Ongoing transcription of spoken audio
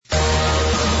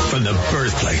from the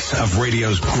birthplace of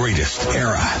radio's greatest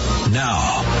era.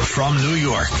 Now, from New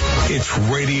York, it's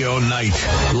Radio Night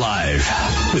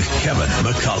Live with Kevin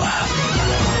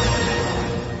McCullough.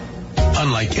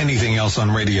 Unlike anything else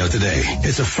on radio today,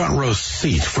 it's a front row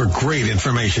seat for great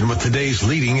information with today's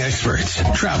leading experts.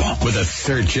 Travel with a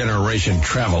third-generation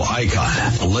travel icon,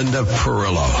 Linda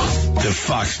Perillo. The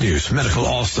Fox News Medical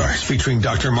All-Stars featuring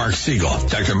Dr. Mark Siegel,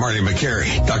 Dr. Marty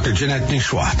McCary, Dr. Jeanette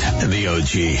Nishwat, and the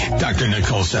OG, Dr.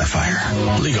 Nicole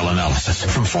Sapphire. Legal analysis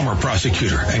from former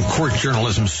prosecutor and court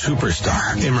journalism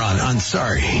superstar Imran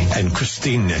Ansari and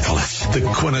Cristyne Nicholas. The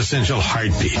quintessential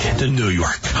heartbeat to New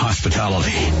York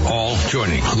hospitality. All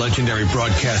joining legendary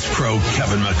broadcast pro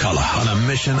Kevin McCullough on a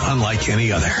mission unlike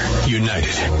any other.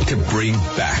 United to bring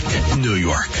back New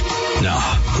York. Now,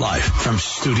 live from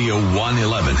Studio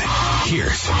 111,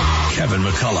 here's Kevin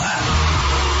McCullough.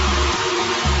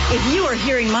 If you are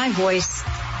hearing my voice,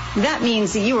 that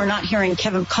means that you are not hearing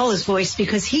Kevin McCullough's voice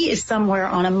because he is somewhere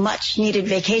on a much-needed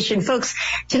vacation. Folks,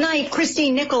 tonight,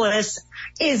 Cristyne Nicholas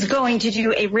is going to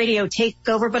do a radio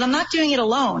takeover, but I'm not doing it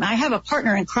alone. I have a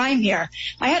partner in crime here.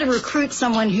 I had to recruit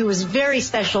someone who was very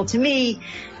special to me,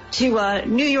 to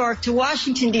New York, to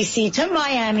Washington, D.C., to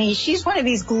Miami. She's one of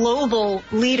these global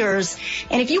leaders.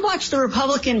 And if you watch the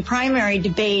Republican primary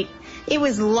debate, it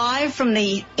was live from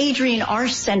the Adrienne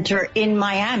Arsht Center in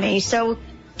Miami. So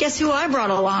guess who I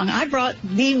brought along? I brought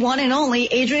the one and only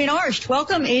Adrienne Arsht.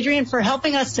 Welcome, Adrienne, for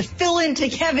helping us to fill into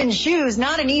Kevin's shoes.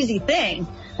 Not an easy thing.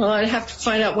 Well, I'd have to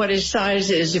find out what his size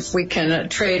is if we can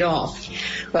trade off.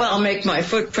 But I'll make my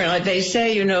footprint. They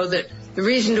say, that the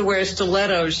reason to wear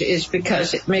stilettos is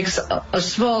because it makes a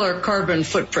smaller carbon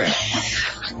footprint.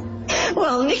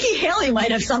 Well, Nikki Haley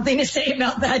might have something to say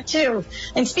about that, too.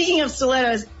 And speaking of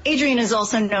stilettos, Adrienne is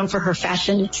also known for her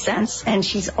fashion sense, and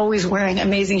she's always wearing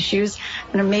amazing shoes,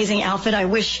 an amazing outfit. I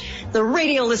wish the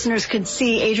radio listeners could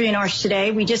see Adrienne Arsht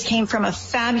today. We just came from a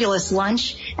fabulous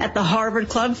lunch at the Harvard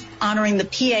Club honoring the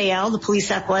PAL, the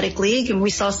Police Athletic League, and we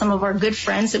saw some of our good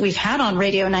friends that we've had on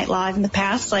Radio Night Live in the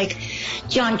past, like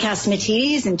John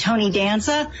Catsimatidis and Tony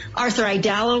Danza. Arthur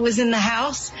Aidala was in the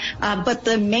house, but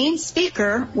the main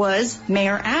speaker was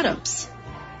Mayor Adams.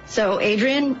 So,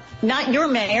 Adrienne, not your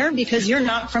mayor because you're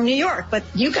not from New York, but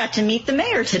you got to meet the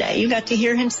mayor today. You got to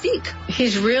hear him speak.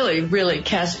 He's really, really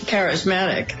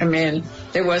charismatic. I mean,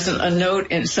 there wasn't a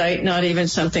note in sight, not even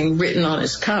something written on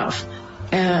his cuff.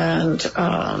 And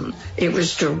it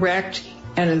was direct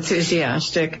and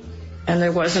enthusiastic, and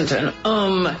there wasn't an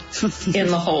in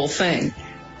the whole thing.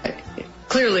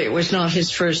 Clearly, it was not his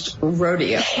first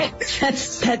rodeo.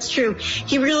 That's true.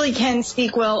 He really can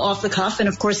speak well off the cuff. And,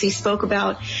 of course, he spoke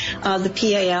about the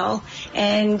PAL.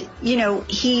 And,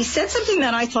 he said something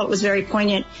that I thought was very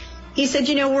poignant. He said,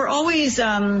 we're always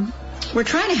we're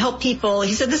trying to help people.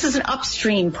 He said this is an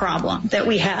upstream problem that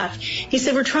we have. He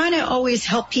said we're trying to always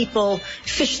help people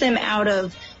fish them out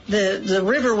of the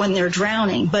river when they're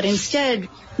drowning. But instead,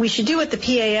 we should do what the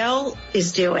PAL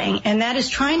is doing, and that is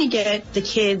trying to get the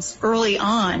kids early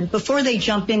on before they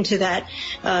jump into that,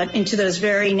 into those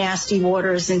very nasty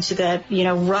waters, into that,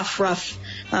 rough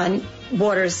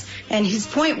waters. And his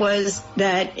point was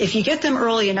that if you get them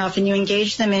early enough and you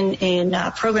engage them in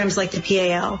programs like the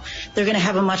PAL, they're going to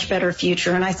have a much better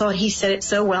future. And I thought he said it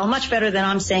so well, much better than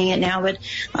I'm saying it now. But,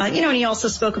 and he also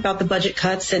spoke about the budget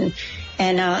cuts and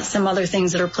some other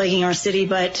things that are plaguing our city.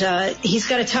 But he's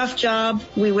got a tough job.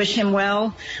 We wish him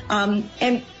well.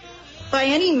 And by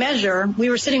any measure, we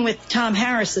were sitting with Tom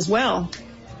Harris as well.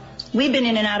 We've been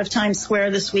in and out of Times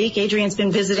Square this week. Adrienne's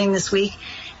been visiting this week.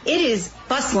 It is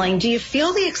bustling. Do you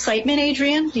feel the excitement,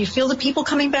 Adrienne? Do you feel the people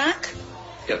coming back?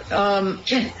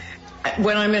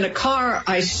 When I'm in a car,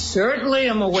 I certainly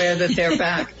am aware that they're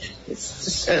back.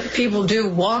 People do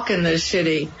walk in this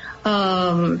city.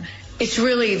 It's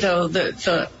really, though,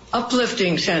 the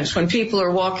uplifting sense. When people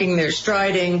are walking, they're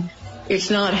striding. It's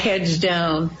not heads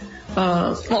down.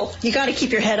 Well, you got to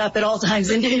keep your head up at all times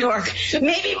in New York.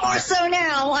 Maybe more so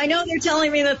now. I know they're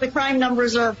telling me that the crime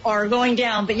numbers are going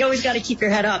down, but you always got to keep your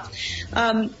head up.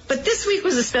 But this week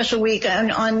was a special week.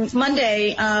 On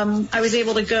Monday, I was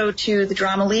able to go to the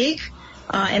Drama League.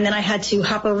 And then I had to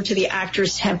hop over to the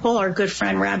Actors Temple. Our good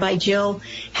friend Rabbi Jill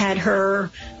had her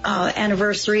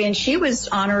anniversary, and she was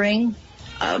honoring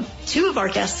two of our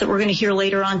guests that we're going to hear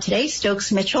later on today,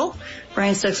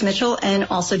 Brian Stokes Mitchell, and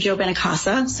also Joe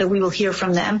Benacasa. So we will hear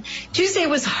from them. Tuesday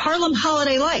was Harlem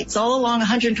Holiday Lights all along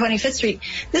 125th Street.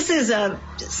 This is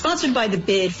sponsored by The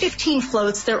Bid. 15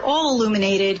 floats. They're all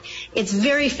illuminated. It's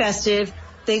very festive.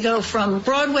 They go from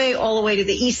Broadway all the way to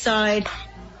the east side.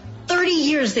 30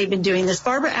 years they've been doing this.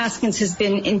 Barbara Askins has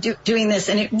been doing this,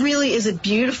 and it really is a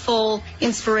beautiful,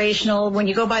 inspirational. When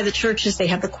you go by the churches, they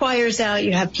have the choirs out.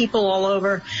 You have people all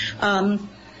over.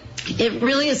 It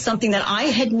really is something that I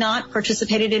had not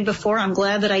participated in before. I'm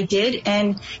glad that I did.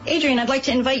 And Adrienne, I'd like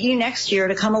to invite you next year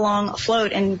to come along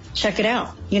afloat and check it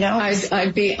out. You know,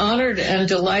 I'd be honored and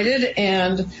delighted.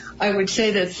 And I would say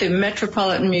that the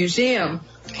Metropolitan Museum,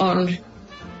 on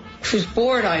whose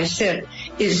board I sit,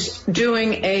 is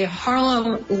doing a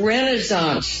Harlem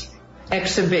Renaissance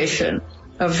exhibition,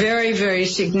 a very, very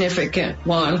significant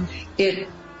one. It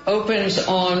opens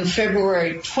on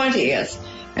February 20th.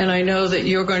 And I know that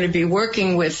you're going to be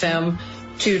working with them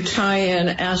to tie in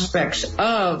aspects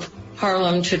of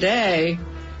Harlem today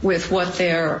with what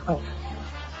they're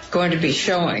going to be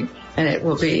showing. And it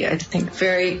will be, I think,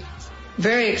 very,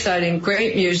 very exciting,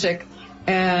 great music.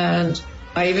 And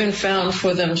I even found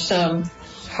for them some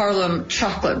Harlem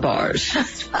chocolate bars.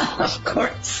 Of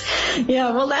course.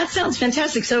 Yeah, well, that sounds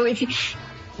fantastic. So if you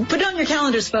put it on your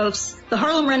calendars, folks, the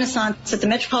Harlem Renaissance at the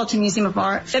Metropolitan Museum of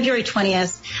Art, February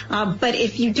 20th. But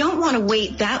if you don't want to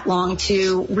wait that long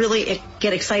to really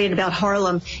get excited about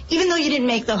Harlem, even though you didn't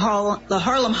make the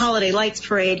Harlem Holiday Lights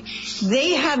Parade,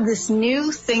 they have this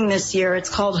new thing this year. It's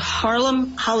called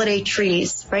Harlem Holiday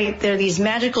Trees, right? They're these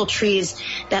magical trees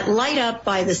that light up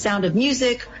by the sound of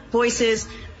music, voices.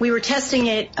 We were testing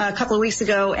it a couple of weeks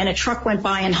ago, and a truck went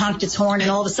by and honked its horn, and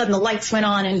all of a sudden the lights went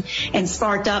on and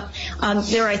sparked up.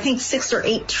 There are, I think, 6 or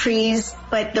 8 trees,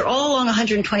 but they're all along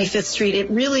 125th Street.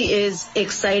 It really is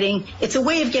exciting. It's a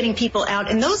way of getting people out,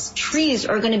 and those trees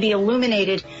are going to be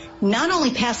illuminated not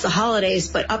only past the holidays,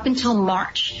 but up until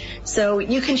March. So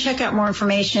you can check out more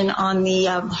information on the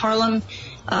Harlem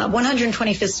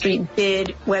 125th Street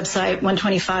bid website,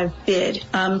 125 bid.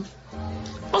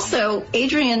 Also,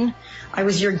 Adrienne, I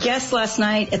was your guest last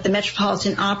night at the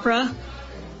Metropolitan Opera.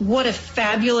 What a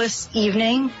fabulous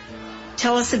evening.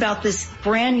 Tell us about this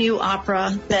brand new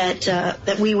opera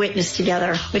that we witnessed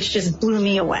together, which just blew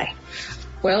me away.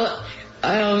 Well,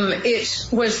 it's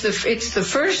the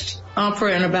first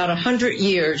opera in about 100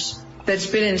 years that's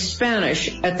been in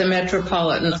Spanish at the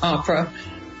Metropolitan Opera.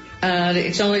 And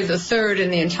it's only the third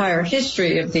in the entire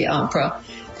history of the opera.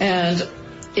 And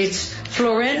it's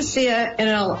Florencia en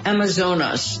el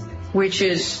Amazonas, which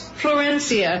is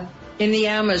Florencia in the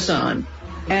Amazon.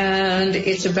 And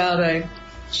it's about a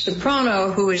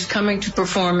soprano who is coming to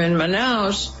perform in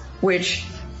Manaus, which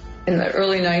in the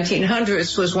early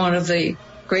 1900s was one of the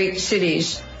great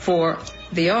cities for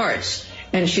the arts.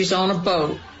 And she's on a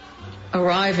boat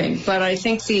arriving. But I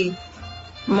think the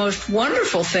most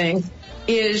wonderful thing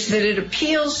is that it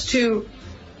appeals to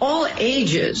all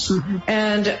ages. Mm-hmm.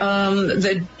 And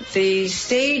the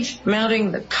stage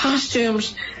mounting, the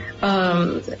costumes,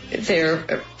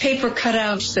 they're paper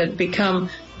cutouts that become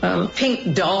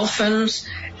pink dolphins,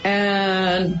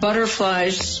 and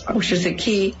butterflies, which is the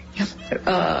key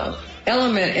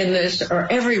element in this, are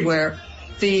everywhere.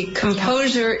 The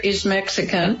composer is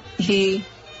Mexican. He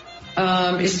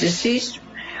is deceased.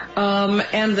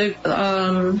 And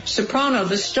the soprano,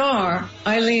 the star,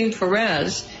 Eileen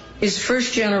Perez, is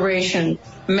first-generation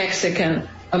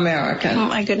Mexican-American. Oh,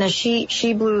 my goodness.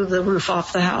 She blew the roof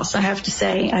off the house, I have to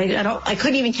say. I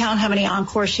couldn't even count how many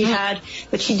encores she had,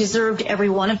 but she deserved every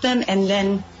one of them and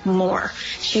then more.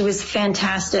 She was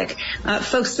fantastic.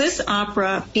 Folks, this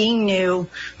opera, being new,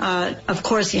 of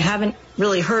course, you haven't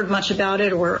really heard much about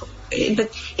it, but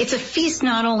it's a feast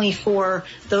not only for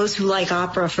those who like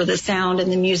opera, for the sound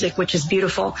and the music, which is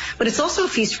beautiful, but it's also a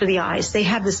feast for the eyes. They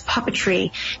have this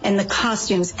puppetry and the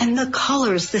costumes and the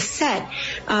colors, the set.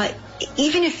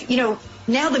 Even if,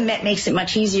 now the Met makes it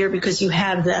much easier because you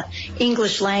have the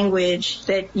English language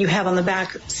that you have on the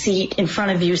back seat in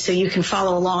front of you so you can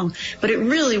follow along. But it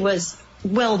really was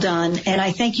well done. And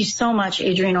I thank you so much,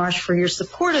 Adrienne Arsht, for your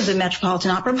support of the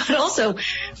Metropolitan Opera, but also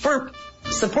for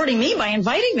supporting me by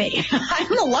inviting me. I'm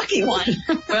the lucky one.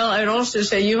 Well, I'd also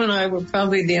say you and I were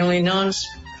probably the only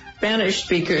non-Spanish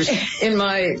speakers in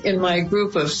my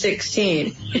group of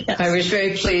 16. Yes. I was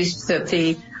very pleased that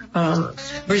the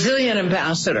Brazilian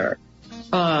ambassador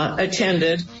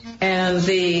attended, and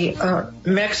the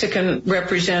Mexican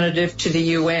representative to the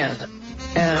UN.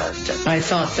 And I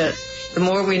thought that the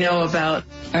more we know about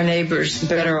our neighbors, the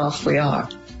better off we are.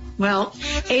 Well,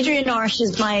 Adrienne Arsht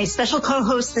is my special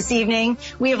co-host this evening.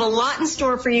 We have a lot in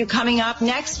store for you coming up.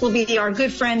 Next will be our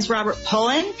good friends Robert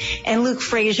Pullen and Luke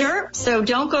Frazier. So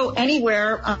don't go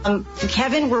anywhere.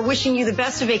 Kevin, we're wishing you the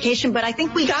best of vacation, but I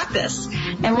think we got this.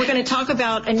 And we're going to talk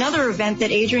about another event that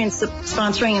Adrienne's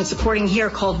sponsoring and supporting here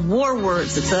called War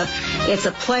Words. It's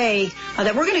a play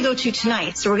that we're going to go to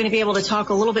tonight. So we're going to be able to talk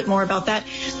a little bit more about that.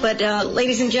 But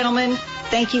ladies and gentlemen,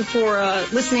 thank you for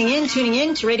tuning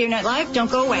in to Radio Night Live.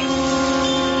 Don't go away.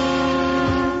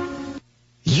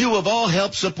 You have all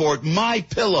helped support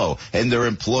MyPillow and their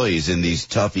employees in these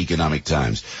tough economic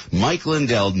times. Mike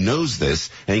Lindell knows this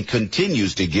and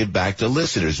continues to give back to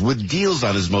listeners with deals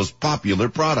on his most popular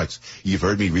products. You've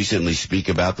heard me recently speak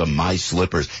about the My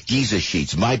Slippers, Giza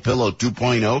Sheets, MyPillow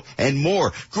 2.0, and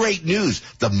more. Great news.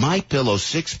 The MyPillow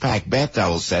 6-pack bath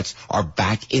towel sets are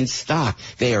back in stock.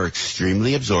 They are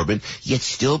extremely absorbent, yet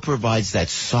still provides that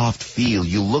soft feel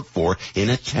you look for in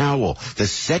a towel. The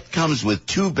set comes with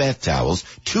 2 bath towels,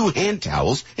 2 hand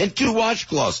towels, and 2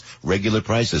 washcloths. Regular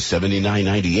price is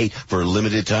 $79.98 for a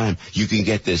limited time. You can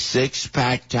get this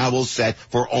 6-pack towel set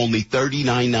for only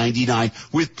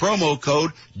 $39.99 with promo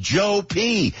code Joe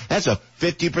P. That's a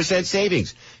 50%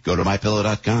 savings. Go to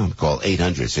MyPillow.com. Call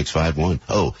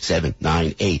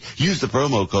 800-651-0798. Use the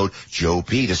promo code Joe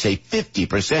P to save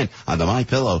 50% on the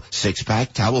MyPillow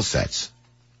 6-pack towel sets.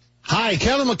 Hi,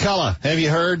 Kevin McCullough. Have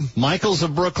you heard? Michaels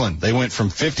of Brooklyn. They went from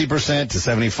 50% to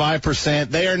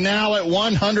 75%. They are now at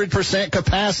 100%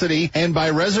 capacity. And by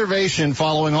reservation,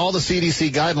 following all the CDC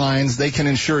guidelines, they can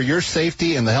ensure your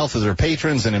safety and the health of their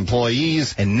patrons and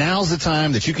employees. And now's the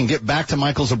time that you can get back to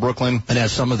Michaels of Brooklyn and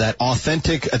have some of that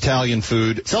authentic Italian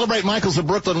food. Celebrate Michaels of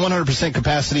Brooklyn 100%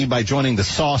 capacity by joining the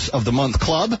Sauce of the Month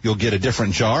Club. You'll get a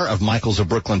different jar of Michaels of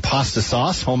Brooklyn pasta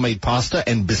sauce, homemade pasta,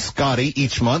 and biscotti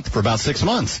each month for about 6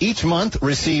 months. Each month,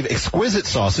 receive exquisite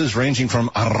sauces ranging from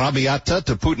arrabbiata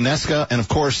to puttanesca and, of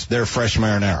course, their fresh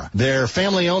marinara. They're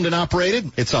family-owned and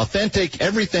operated. It's authentic.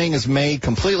 Everything is made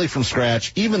completely from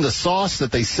scratch. Even the sauce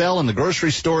that they sell in the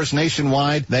grocery stores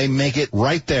nationwide, they make it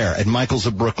right there at Michaels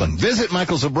of Brooklyn. Visit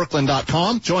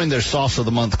michaelsofbrooklyn.com. Join their Sauce of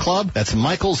the Month Club. That's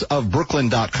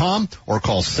michaelsofbrooklyn.com or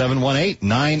call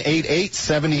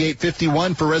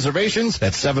 718-988-7851 for reservations.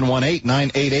 That's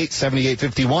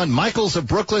 718-988-7851. Michaels of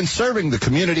Brooklyn, serving the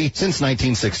community since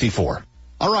 1964.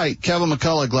 All right, Kevin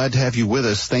McCullough, glad to have you with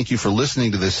us. Thank you for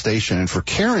listening to this station and for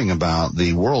caring about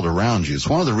the world around you. It's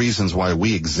one of the reasons why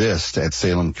we exist at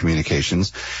Salem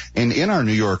Communications. And in our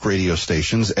New York radio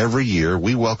stations, every year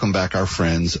we welcome back our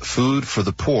friends, Food for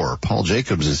the Poor. Paul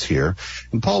Jacobs is here.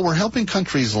 And Paul, we're helping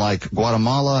countries like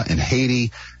Guatemala and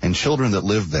Haiti and children that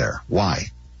live there.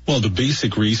 Why? Well, the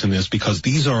basic reason is because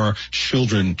these are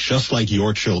children just like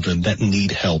your children that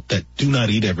need help, that do not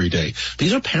eat every day.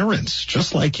 These are parents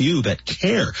just like you that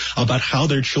care about how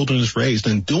their children is raised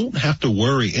and don't have to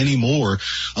worry anymore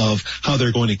of how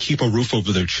they're going to keep a roof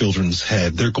over their children's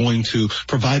head. They're going to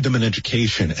provide them an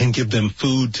education and give them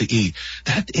food to eat.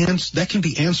 That can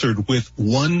be answered with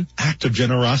one act of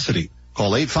generosity.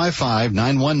 Call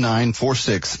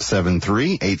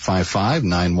 855-919-4673,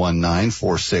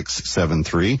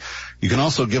 855-919-4673. You can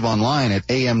also give online at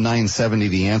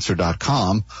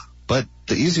am970theanswer.com, but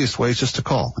the easiest way is just to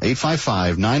call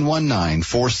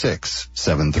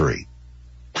 855-919-4673.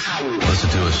 Listen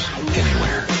to us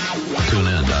anywhere.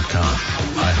 TuneIn.com,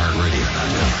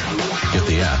 iHeartRadio.com. Get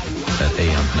the app at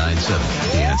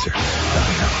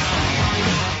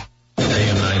am970theanswer.com.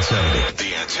 AM970,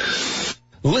 The Answer.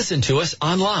 Listen to us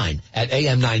online at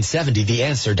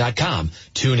am970theanswer.com.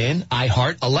 Tune in,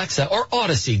 iHeart, Alexa, or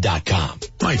Odyssey.com.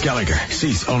 Mike Gallagher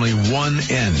sees only one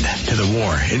end to the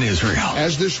war in Israel.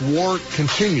 As this war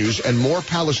continues and more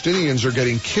Palestinians are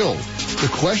getting killed, the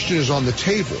question is on the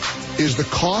table. Is the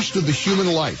cost of the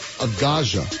human life of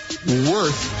Gaza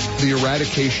worth the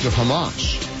eradication of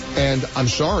Hamas? And I'm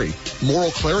sorry,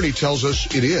 moral clarity tells us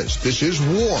it is. This is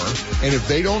war, and if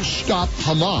they don't stop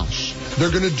Hamas, they're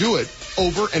going to do it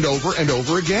over and over and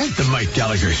over again. The Mike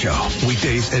Gallagher Show,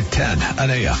 weekdays at 10 on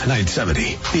AM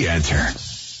 970. The Answer.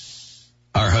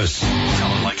 Our hosts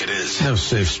tell it like it is. No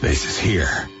safe spaces here.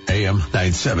 AM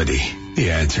 970.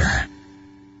 The Answer.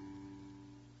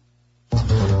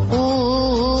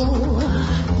 Ooh,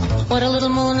 what a little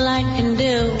moonlight can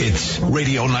do. It's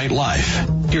Radio Night Live.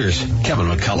 Here's Kevin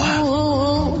McCullough.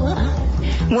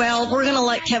 Ooh, Well, we're going to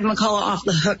let Kevin McCullough off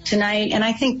the hook tonight, and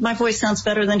I think my voice sounds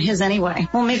better than his anyway.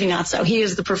 Well, maybe not so. He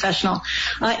is the professional.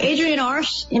 Adrienne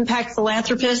Arsht, impact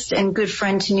philanthropist and good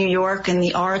friend to New York and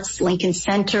the arts, Lincoln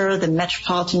Center, the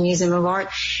Metropolitan Museum of Art,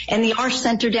 and the Arsht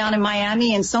Center down in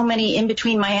Miami, and so many in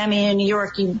between Miami and New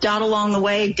York. You dot along the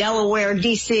way. Delaware,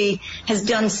 D.C. has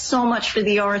done so much for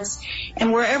the arts.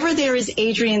 And wherever there is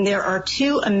Adrienne, there are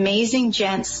two amazing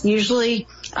gents, usually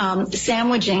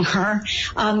sandwiching her.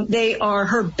 They are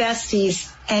her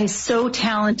besties and so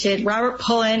talented. Robert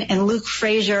Pullen and Luke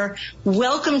Frazier,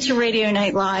 welcome to Radio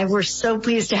Night Live. We're so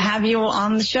pleased to have you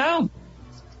on the show.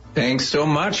 Thanks so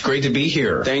much. Great to be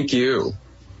here. Thank you.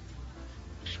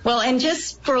 Well, and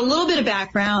just for a little bit of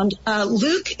background,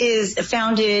 Luke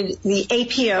founded the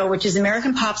APO, which is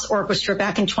American Pop's Orchestra,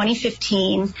 back in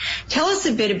 2015. Tell us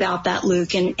a bit about that,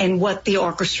 Luke, and what the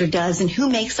orchestra does and who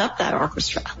makes up that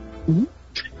orchestra. Mm-hmm.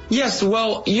 Yes,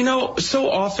 well, so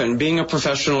often being a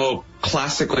professional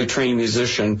classically trained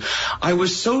musician, I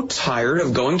was so tired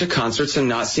of going to concerts and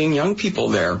not seeing young people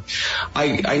there.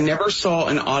 I never saw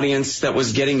an audience that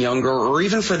was getting younger, or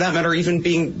even for that matter, even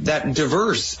being that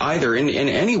diverse either in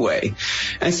any way.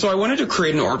 And so I wanted to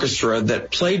create an orchestra that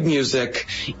played music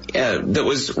that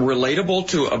was relatable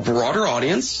to a broader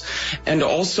audience, and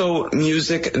also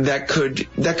music that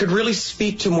could really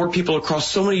speak to more people across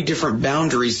so many different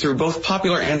boundaries through both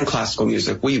popular and classical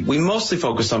music. We mostly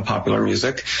focus on popular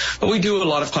music, but we do a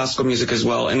lot of classical music as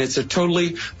well, and it's a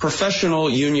totally professional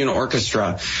union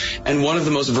orchestra and one of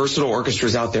the most versatile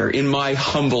orchestras out there, in my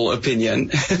humble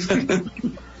opinion.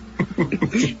 And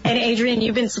Adrienne,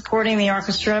 you've been supporting the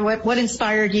orchestra. What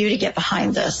inspired you to get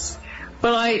behind this?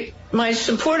 Well, my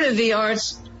support of the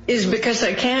arts is because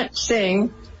I can't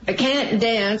sing, I can't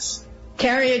dance,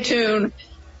 carry a tune,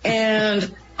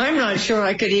 and I'm not sure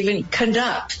I could even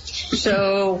conduct.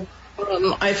 So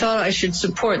I thought I should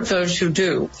support those who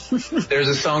do. There's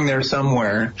a song there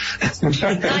somewhere.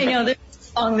 I know there's a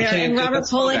song there. And Robert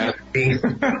Pullen,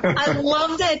 I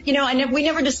love that, we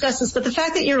never discussed this, but the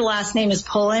fact that your last name is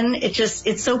Pullen,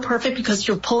 it's so perfect because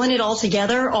you're pulling it all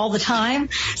together all the time.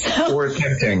 So. Or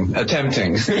attempting.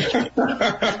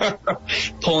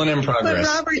 Pulling in progress. But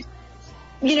Robert,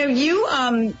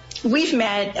 we've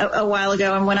met a while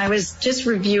ago, and when I was just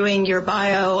reviewing your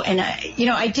bio, and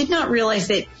I did not realize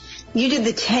that you did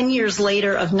the 10 years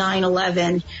later of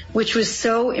 9/11, which was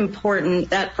so important,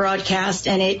 that broadcast,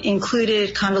 and it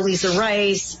included Condoleezza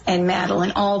Rice and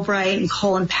Madeleine Albright and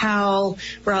Colin Powell,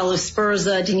 Raul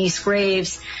Esparza, Denise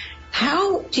Graves.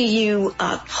 How do you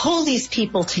pull these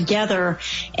people together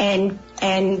and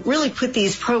really put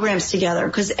these programs together?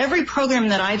 Because every program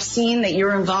that I've seen that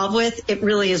you're involved with, it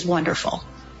really is wonderful.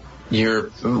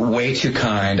 You're way too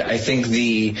kind. I think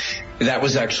that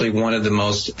was actually one of the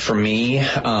most, for me,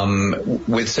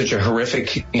 with such a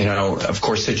horrific, of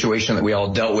course, situation that we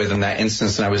all dealt with in that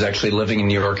instance, and I was actually living in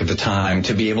New York at the time,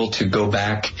 to be able to go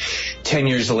back 10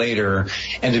 years later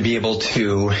and to be able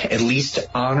to at least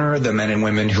honor the men and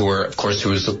women who were, of course,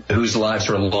 whose lives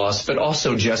were lost, but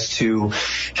also just to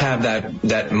have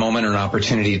that moment or an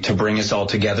opportunity to bring us all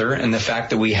together. And the fact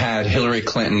that we had Hillary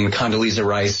Clinton, Condoleezza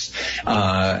Rice,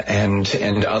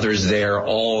 and others there,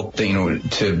 all,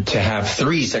 to have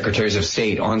 3 secretaries of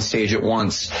state on stage at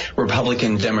once,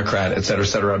 Republican, Democrat, et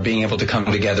cetera, being able to come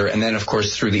together. And then, of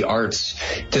course, through the arts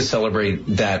to celebrate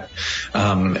that,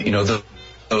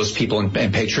 those people and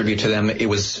pay tribute to them. It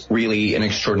was really an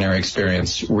extraordinary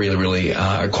experience, really, really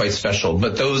quite special.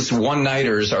 But those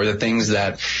one-nighters are the things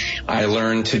that I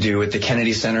learned to do at the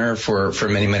Kennedy Center for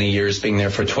many, many years, being there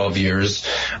for 12 years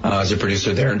as a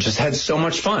producer there, and just had so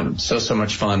much fun, so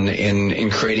much fun in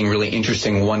creating really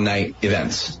interesting one-night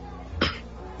events.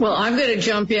 Well, I'm going to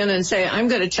jump in and say I'm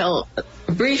going to tell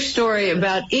a brief story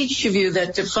about each of you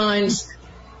that defines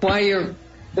why you're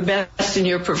the best in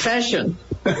your profession.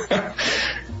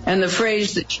 And the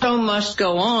phrase "the show must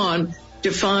go on"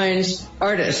 defines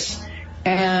artists.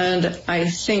 And I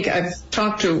think I've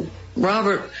talked to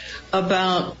Robert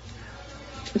about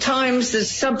times that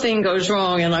something goes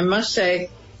wrong. And I must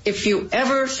say, if you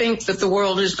ever think that the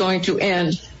world is going to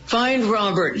end, find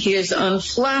Robert. He is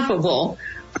unflappable.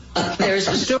 There's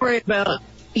a story about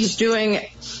he's doing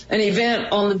an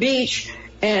event on the beach,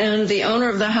 and the owner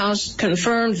of the house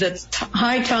confirmed that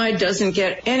high tide doesn't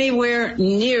get anywhere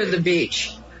near the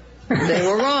beach. They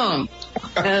were wrong.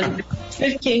 And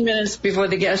 15 minutes before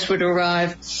the guests would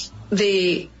arrive,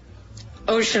 the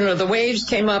ocean or the waves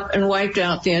came up and wiped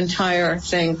out the entire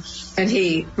thing, and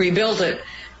he rebuilt it.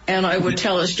 And I would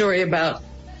tell a story about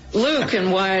Luke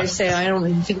and why I say I don't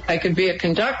even think I could be a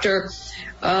conductor.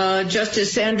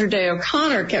 Justice Sandra Day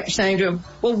O'Connor kept saying to him,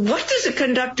 well, what does a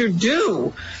conductor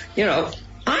do?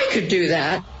 I could do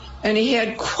that. And he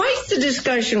had quite the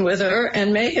discussion with her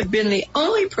and may have been the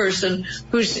only person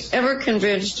who's ever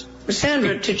convinced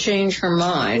Sandra to change her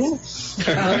mind.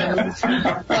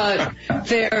 But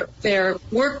their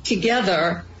work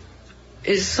together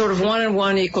is sort of 1 and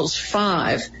 1 equals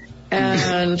 5.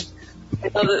 And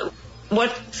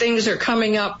what things are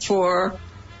coming up for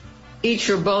each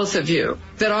or both of you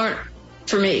that aren't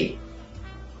for me?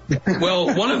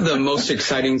 Well, one of the most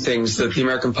exciting things that the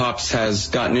American Pops has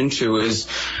gotten into is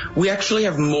we actually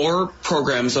have more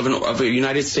programs of a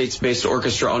United States-based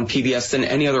orchestra on PBS than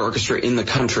any other orchestra in the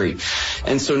country.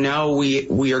 And so now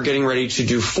we are getting ready to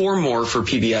do 4 more for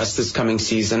PBS this coming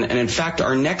season. And in fact,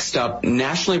 our next up,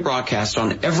 nationally broadcast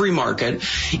on every market,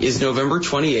 is November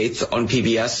 28th on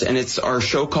PBS. And it's our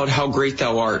show called How Great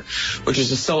Thou Art, which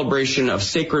is a celebration of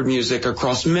sacred music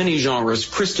across many genres.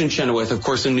 Cristyne, of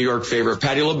course, a New York favorite.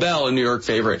 Patti LaBelle, a New York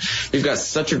favorite. We've got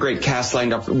such a great cast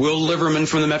lined up. Will Liverman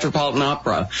from the Metropolitan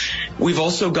Opera. We've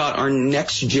also got our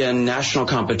Next Gen national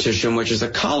competition, which is a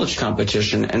college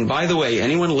competition. And by the way,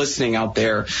 anyone listening out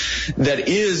there that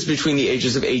is between the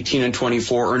ages of 18 and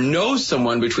 24 or knows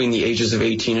someone between the ages of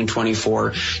 18 and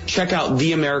 24, check out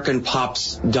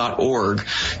theamericanpops.org,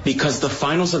 because the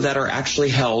finals of that are actually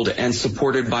held and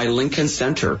supported by Lincoln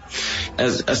Center,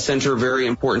 as a center very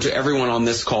important to everyone on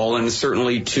this call and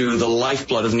certainly to the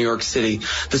lifeblood of New York City.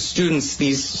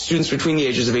 These students between the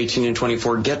ages of 18 and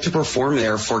 24 get to perform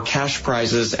there for cash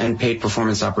prizes and paid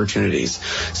performance opportunities.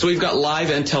 So we've got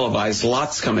live and televised,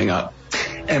 lots coming up.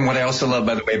 And what I also love,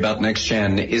 by the way, about Next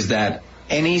Gen is that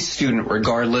any student,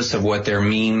 regardless of what their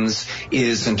means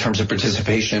is in terms of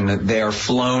participation, they are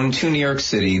flown to New York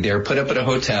City. They're put up at a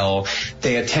hotel.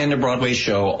 They attend a Broadway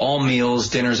show, all meals,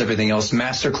 dinners, everything else,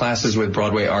 master classes with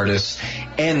Broadway artists,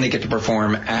 and they get to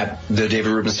perform at the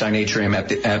David Rubenstein Atrium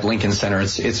at Lincoln Center.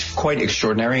 It's quite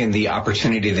extraordinary, and the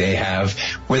opportunity they have,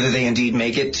 whether they indeed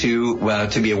make it to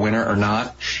be a winner or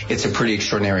not, it's a pretty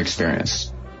extraordinary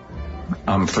experience.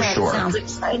 For sure. Sounds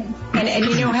exciting. And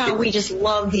you know how we just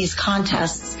love these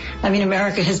contests. I mean,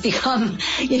 America has become,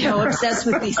 obsessed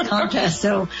with these contests.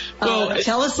 So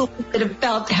tell us a little bit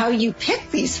about how you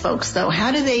pick these folks, though.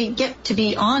 How do they get to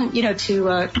be on,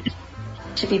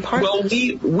 to be part of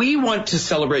this? Well, we want to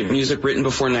celebrate music written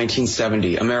before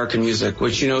 1970, American music,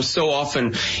 which, so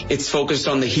often it's focused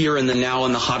on the here and the now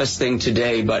and the hottest thing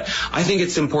today. But I think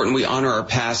it's important we honor our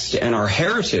past and our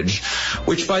heritage,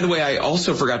 which, by the way, I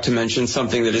also forgot to mention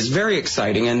something that is very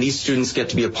exciting, and these students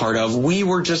get to be a part of. We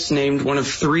were just named one of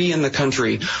 3 in the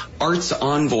country Arts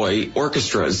Envoy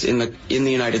orchestras in the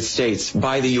United States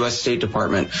by the U.S. State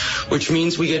Department, which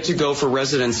means we get to go for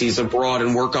residencies abroad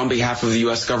and work on behalf of the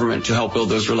U.S. government to help build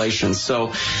those relations.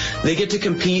 So they get to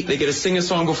compete. They get to sing a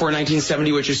song before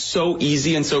 1970, which is so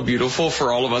easy and so beautiful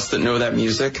for all of us that know that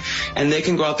music. And they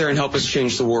can go out there and help us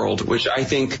change the world, which I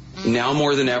think now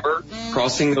more than ever,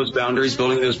 crossing those boundaries,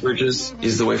 building those bridges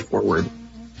is the way forward.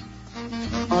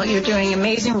 Well, you're doing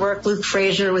amazing work, Luke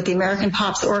Frazier, with the American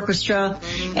Pops Orchestra.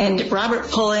 And Robert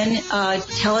Pullen,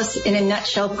 tell us in a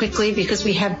nutshell quickly, because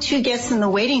we have 2 guests in the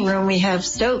waiting room. We have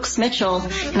Stokes Mitchell,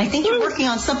 and I think you're working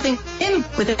on something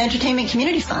with an Entertainment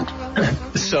Community Fund.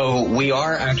 So we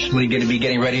are actually going to be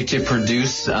getting ready to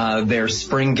produce their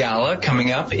spring gala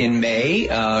coming up in May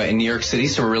in New York City,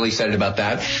 so we're really excited about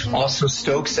that. Also,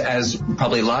 Stokes, as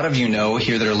probably a lot of you know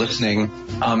here that are listening,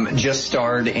 just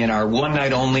starred in our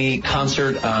one-night-only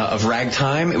concert of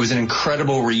Ragtime. It was an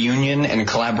incredible reunion and a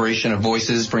collaboration of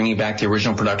voices bringing back the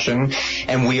original production.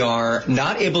 And we are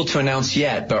not able to announce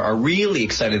yet, but are really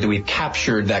excited that we've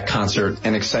captured that concert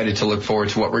and excited to look forward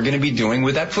to what we're going to be doing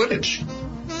with that footage.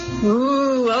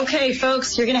 Ooh, okay,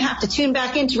 folks, you're going to have to tune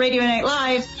back into Radio Night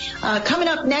Live. Coming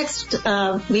up next,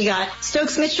 we got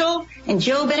Stokes Mitchell and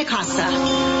Joe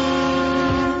Benincasa.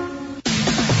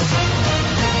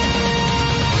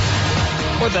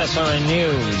 With SRN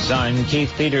News, I'm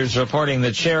Keith Peters reporting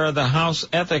the chair of the House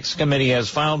Ethics Committee has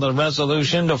filed a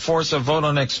resolution to force a vote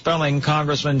on expelling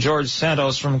Congressman George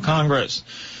Santos from Congress.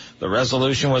 The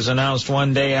resolution was announced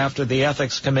one day after the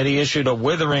Ethics Committee issued a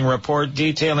withering report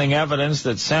detailing evidence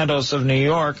that Santos of New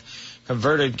York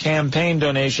converted campaign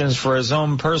donations for his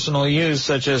own personal use,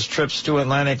 such as trips to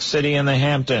Atlantic City and the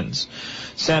Hamptons.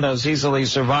 Santos easily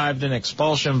survived an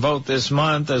expulsion vote this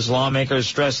month as lawmakers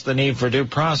stressed the need for due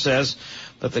process,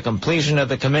 but the completion of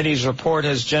the committee's report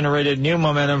has generated new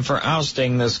momentum for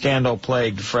ousting the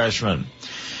scandal-plagued freshman.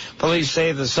 Police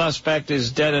say the suspect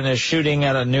is dead in a shooting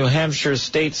at a New Hampshire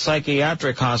state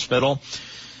psychiatric hospital.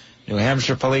 New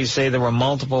Hampshire police say there were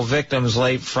multiple victims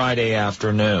late Friday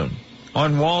afternoon.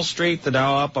 On Wall Street, the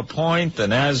Dow up a point, the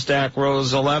NASDAQ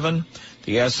rose 11,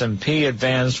 the S&P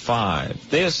advanced 5.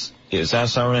 This is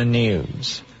SRN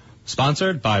News.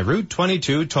 Sponsored by Route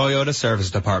 22 Toyota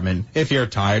Service Department. If you're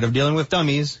tired of dealing with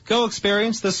dummies, go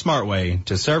experience the smart way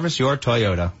to service your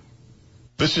Toyota.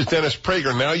 This is Dennis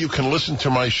Prager. Now you can listen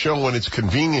to my show when it's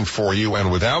convenient for you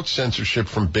and without censorship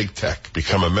from big tech.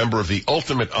 Become a member of the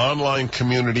ultimate online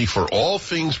community for all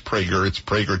things Prager. It's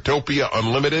Pragertopia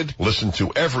Unlimited. Listen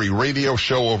to every radio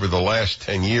show over the last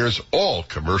 10 years, all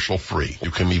commercial free.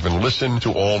 You can even listen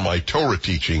to all my Torah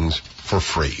teachings for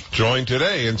free. Join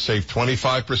today and save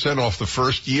 25% off the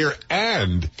first year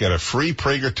and get a free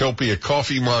Pragertopia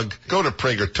coffee mug. Go to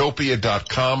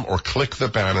Pragertopia.com or click the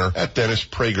banner at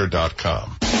DennisPrager.com.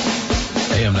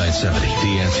 AM 970,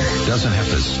 The Answer, doesn't have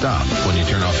to stop when you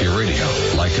turn off your radio.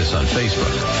 Like us on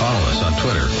Facebook, follow us on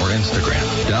Twitter or Instagram.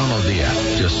 Download the app.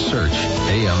 Just search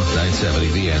AM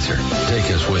 970, The Answer.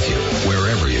 Take us with you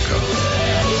wherever you go.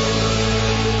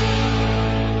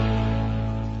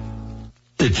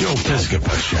 The Joe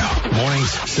Piscopo Show.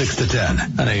 Mornings 6 to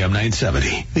 10 on AM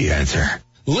 970, The Answer.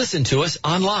 Listen to us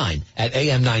online at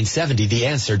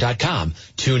am970theanswer.com.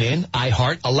 Tune in,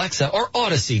 iHeart, Alexa, or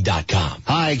Odyssey.com.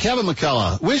 Hi, Kevin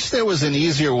McCullough. Wish there was an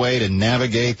easier way to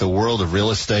navigate the world of real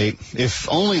estate. If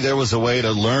only there was a way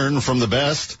to learn from the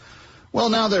best. Well,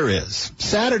 now there is.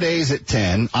 Saturdays at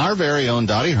 10, our very own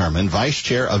Dottie Herman, Vice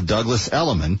Chair of Douglas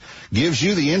Elliman, gives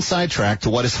you the inside track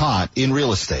to what is hot in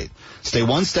real estate. Stay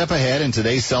one step ahead in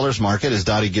today's seller's market as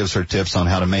Dottie gives her tips on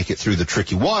how to make it through the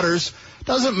tricky waters.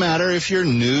 Doesn't matter if you're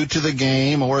new to the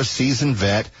game or a seasoned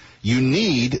vet, you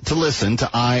need to listen to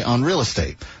Eye on Real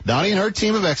Estate. Dottie and her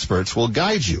team of experts will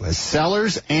guide you as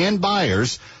sellers and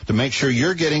buyers to make sure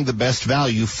you're getting the best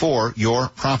value for your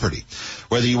property.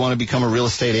 Whether you want to become a real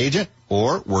estate agent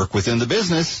or work within the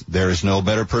business, there is no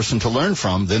better person to learn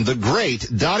from than the great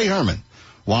Dottie Herman.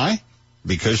 Why?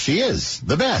 Because she is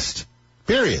the best.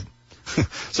 Period.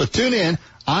 So tune in,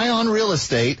 Eye on Real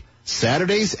Estate,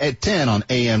 Saturdays at 10 on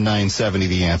AM 970,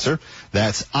 The Answer.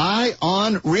 That's Eye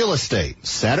on Real Estate,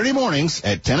 Saturday mornings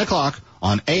at 10 o'clock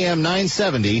on AM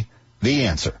 970, The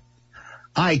Answer.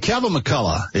 Hi, Kevin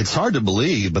McCullough. It's hard to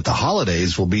believe, but the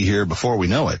holidays will be here before we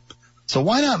know it. So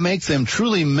why not make them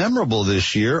truly memorable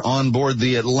this year on board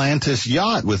the Atlantis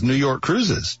yacht with New York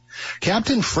Cruises?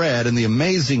 Captain Fred and the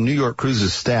amazing New York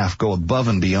Cruises staff go above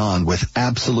and beyond with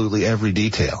absolutely every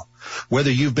detail.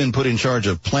 Whether you've been put in charge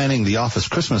of planning the office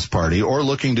Christmas party or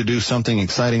looking to do something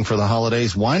exciting for the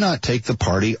holidays, why not take the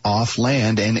party off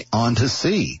land and onto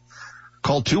sea?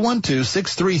 Call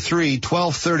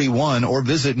 212-633-1231 or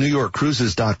visit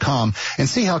NewYorkCruises.com and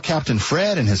see how Captain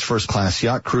Fred and his first-class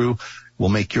yacht crew will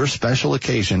make your special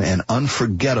occasion an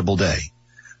unforgettable day.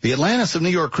 The Atlantis of New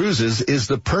York Cruises is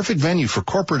the perfect venue for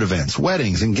corporate events,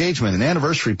 weddings, engagement, and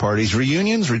anniversary parties,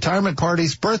 reunions, retirement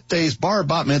parties, birthdays, bar,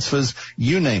 bat mitzvahs,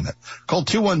 you name it. Call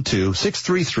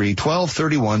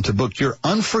 212-633-1231 to book your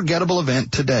unforgettable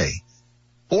event today.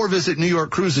 Or visit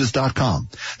NewYorkCruises.com.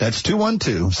 That's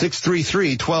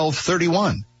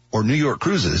 212-633-1231 or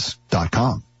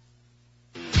NewYorkCruises.com.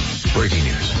 Breaking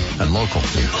news and local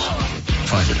news.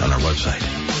 Find it on our website,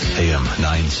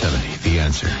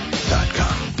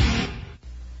 am970theanswer.com.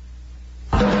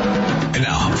 And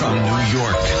now, from New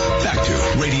York, back to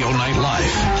Radio Night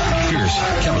Live. Here's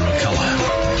Kevin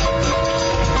McCullough.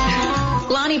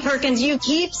 Lonnie Perkins, you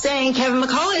keep saying Kevin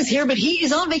McCullough is here, but he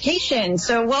is on vacation.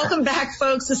 So welcome back,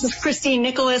 folks. This is Cristyne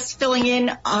Nicholas filling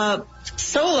in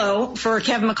solo for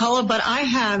Kevin McCullough, but I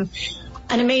have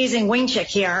an amazing wing chick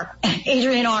here,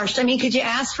 Adrienne Arsht. I mean, could you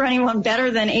ask for anyone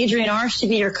better than Adrienne Arsht to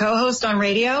be your co-host on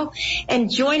radio? And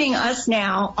joining us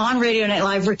now on Radio Night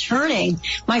Live, returning,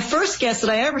 my first guest that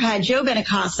I ever had, Joe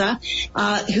Benacasa,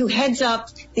 who heads up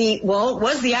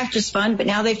was the Actors Fund, but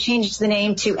now they've changed the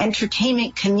name to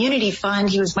Entertainment Community Fund.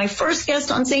 He was my first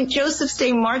guest on St. Joseph's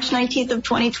Day, March 19th of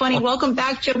 2020. Welcome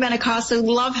back, Joe Benacasa.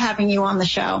 Love having you on the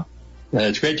show.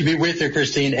 It's great to be with you,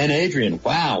 Cristyne and Adrienne.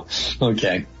 Wow.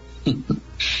 Okay.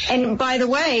 And by the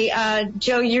way,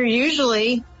 Joe, you're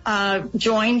usually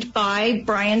joined by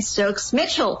Brian Stokes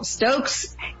Mitchell.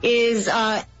 Stokes is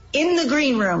in the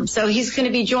green room, so he's going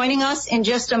to be joining us in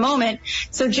just a moment.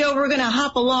 So, Joe, we're going to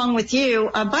hop along with you.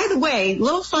 By the way,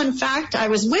 little fun fact, I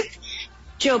was with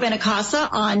Joe Benacasa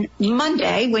on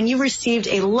Monday when you received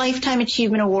a Lifetime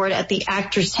Achievement Award at the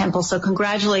Actors Temple, so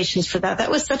congratulations for that. That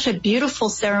was such a beautiful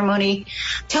ceremony.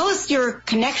 Tell us your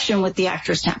connection with the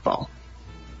Actors Temple.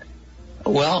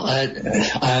 Well,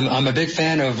 I'm a big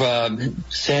fan of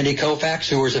Sandy Koufax,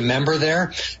 who was a member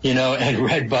there, and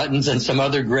Red Buttons and some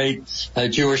other great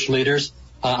Jewish leaders.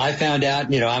 I found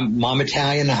out, I'm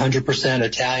Italian, 100%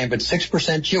 Italian, but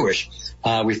 6% Jewish.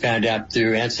 We found out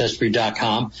through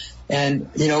Ancestry.com. And,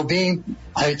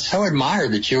 I so admire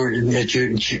the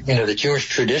Jewish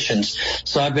traditions.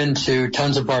 So I've been to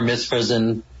tons of bar mitzvahs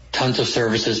and tons of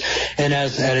services. And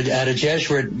at a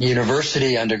Jesuit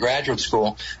university undergraduate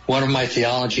school, one of my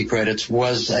theology credits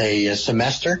was a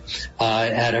semester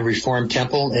at a Reformed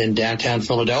temple in downtown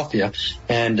Philadelphia.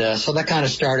 And so that kind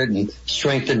of started and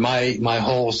strengthened my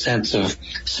whole sense of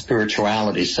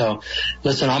spirituality. So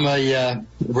listen, I'm a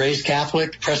raised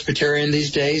Catholic, Presbyterian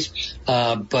these days,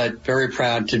 but very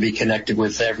proud to be connected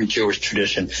with every Jewish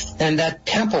tradition. And that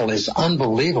temple is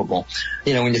unbelievable.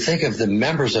 When you think of the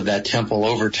members of that temple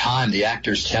over time, the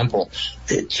Actors Temple,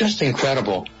 it's just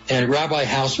incredible. And Rabbi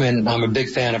Hausman, I'm a big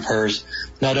fan of hers.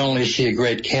 Not only is she a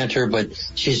great cantor, but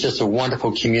she's just a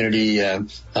wonderful community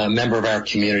member of our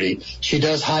community. She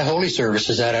does high holy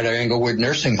services at our Englewood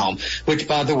Nursing Home, which,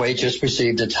 by the way, just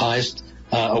received its highest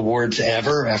awards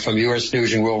ever from U.S.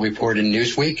 News and World Report in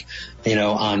Newsweek,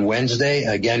 on Wednesday,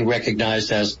 again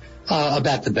recognized as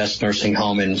about the best nursing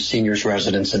home and seniors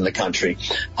residence in the country,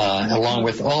 along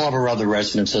with all of our other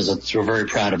residences. We're very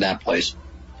proud of that place.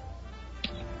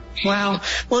 Wow.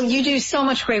 Well, you do so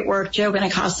much great work, Joe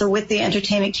Benincasa, with the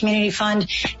Entertainment Community Fund.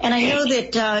 And I know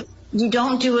that you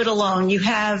don't do it alone. You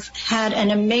have had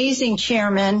an amazing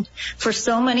chairman for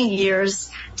so many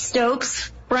years,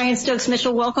 Brian Stokes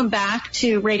Mitchell. Welcome back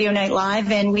to Radio Night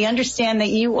Live. And we understand that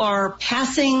you are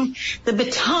passing the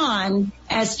baton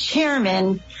as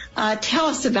chairman. Tell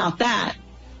us about that.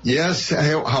 Yes.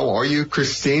 How are you,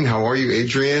 Cristyne? How are you,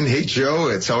 Adrienne? Hey, Joe.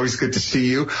 It's always good to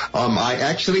see you. I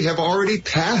actually have already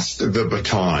passed the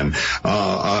baton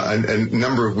a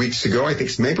number of weeks ago. I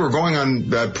think maybe we're going on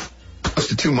close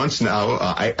to 2 months now.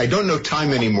 I don't know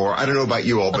time anymore. I don't know about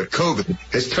you all, but COVID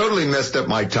has totally messed up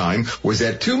my time. Was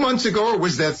that 2 months ago or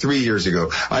was that 3 years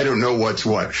ago? I don't know what's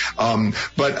what.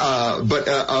 But a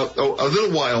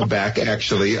little while back,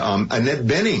 actually, Annette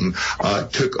Benning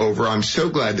took over. I'm so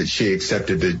glad that she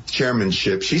accepted the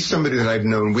chairmanship. She's somebody that I've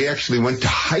known. We actually went to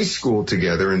high school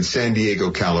together in San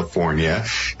Diego, California,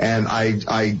 and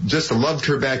I just loved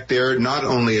her back there, not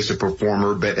only as a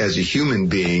performer, but as a human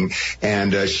being.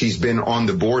 And she's been on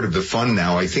the board of the fund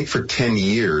now, I think, for 10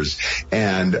 years.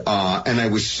 And I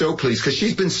was so pleased because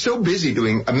she's been so busy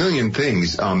doing a million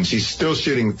things. She's still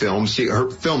shooting films. Her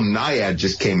film Naiad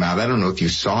just came out. I don't know if you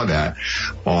saw that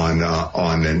on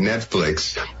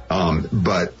Netflix.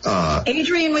 But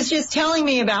Adrienne was just telling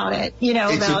me about it,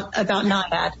 about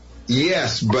Naiad.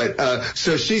 Yes, but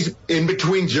so she's in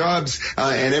between jobs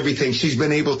and everything. She's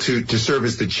been able to serve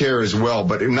as the chair as well,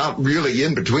 but not really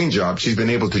in between jobs. She's been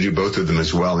able to do both of them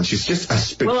as well, and she's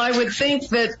just Well, I would think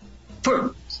that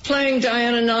for playing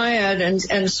Diana Naiad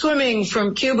and swimming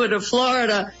from Cuba to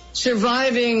Florida,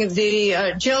 surviving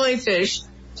the jellyfish,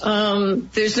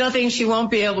 there's nothing she won't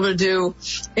be able to do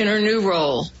in her new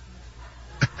role.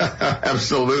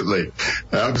 Absolutely.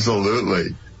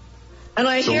 And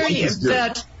I hear you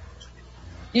that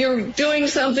you're doing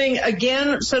something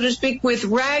again, so to speak, with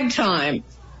Ragtime.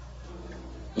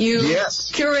 You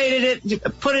curated it, you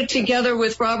put it together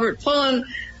with Robert Pullen,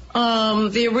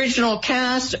 the original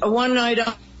cast, one night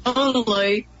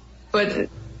only, but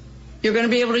you're going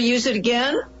to be able to use it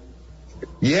again?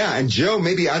 Yeah, and Joe,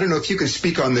 maybe, I don't know if you can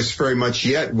speak on this very much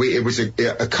yet. It was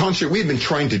a concert. We've been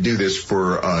trying to do this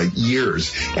for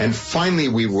years, and finally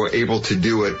we were able to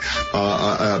do it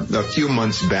a few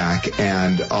months back.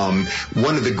 And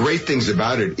one of the great things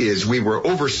about it is we were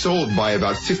oversold by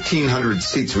about 1,500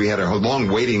 seats. We had a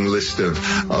long waiting list of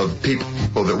people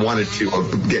that wanted to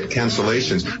get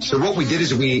cancellations. So what we did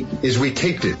is we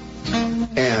taped it.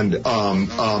 And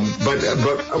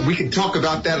but we can talk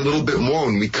about that a little bit more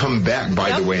when we come back,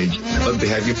 by the way. I'd love to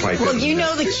have you pipe in. Well, you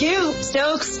know the cue,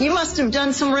 Stokes. You must have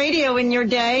done some radio in your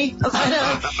day.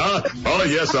 Oh,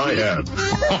 yes, I have.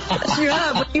 Yes, you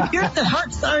have. When you hear the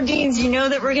Heart Sardines, you know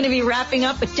that we're going to be wrapping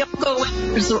up, but don't go away.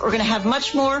 We're going to have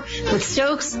much more with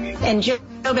Stokes and Joe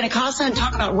Benincasa and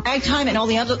talk about Ragtime and all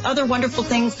the other wonderful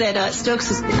things that Stokes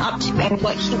has been up to and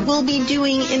what he will be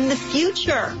doing in the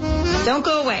future. Don't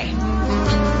go away.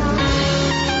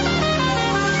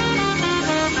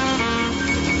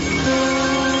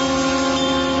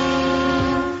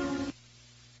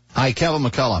 Hi, Kevin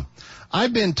McCullough.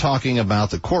 I've been talking about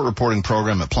the court reporting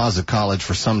program at Plaza College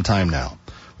for some time now.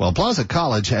 Well, Plaza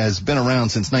College has been around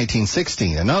since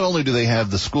 1916, and not only do they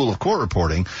have the School of Court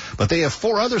Reporting, but they have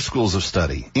 4 other schools of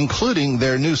study, including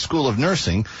their new School of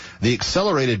Nursing. The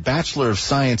Accelerated Bachelor of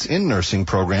Science in Nursing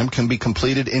program can be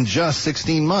completed in just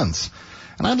 16 months.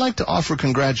 And I'd like to offer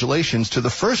congratulations to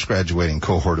the first graduating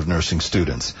cohort of nursing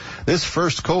students. This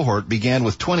first cohort began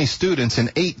with 20 students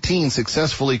and 18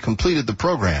 successfully completed the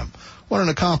program. What an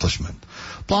accomplishment.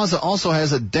 Plaza also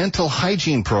has a dental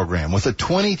hygiene program with a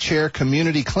 20-chair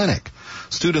community clinic.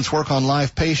 Students work on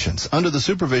live patients under the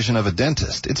supervision of a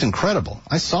dentist. It's incredible.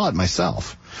 I saw it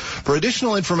myself. For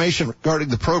additional information regarding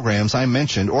the programs I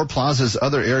mentioned or Plaza's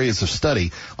other areas of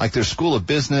study, like their School of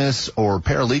Business or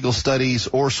Paralegal Studies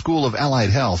or School of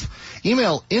Allied Health,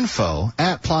 email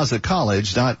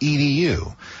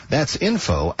info@plazacollege.edu. That's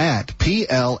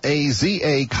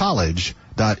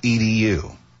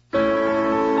info@plazacollege.edu.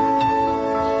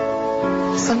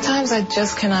 Sometimes I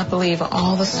just cannot believe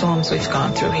all the storms we've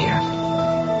gone through here.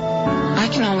 I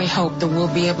can only hope that we'll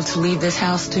be able to leave this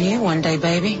house to you one day,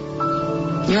 baby.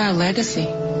 You're our legacy.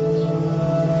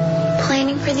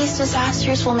 Planning for these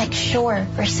disasters will make sure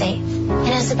we're safe. And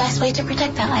it's the best way to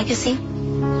protect that legacy.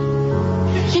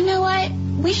 You know what?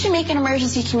 We should make an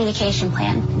emergency communication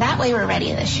plan. That way we're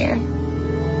ready this year.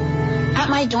 At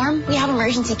my dorm, we have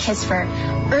emergency kits for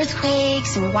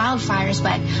earthquakes and wildfires,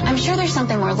 but I'm sure there's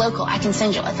something more local I can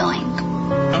send you with a link.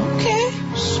 Okay.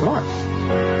 Smart.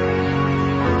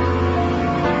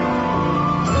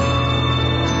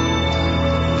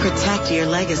 Protect your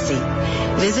legacy.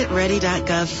 Visit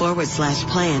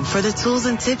ready.gov/plan for the tools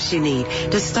and tips you need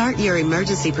to start your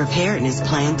emergency preparedness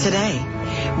plan today.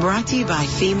 Brought to you by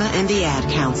FEMA and the Ad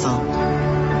Council.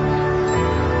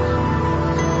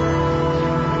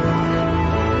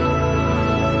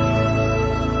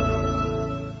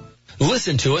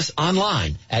 Listen to us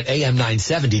online at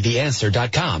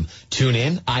am970theanswer.com. Tune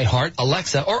in, iHeart,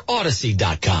 Alexa, or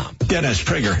Odyssey.com. Dennis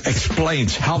Prager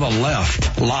explains how the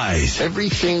left lies.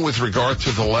 Everything with regard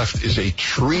to the left is a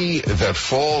tree that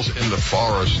falls in the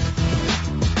forest,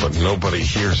 but nobody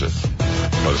hears it.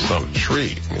 But it's not a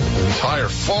tree. An entire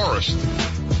forest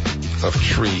of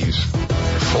trees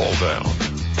fall down.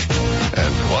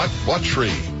 And what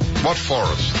tree? What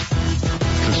forest?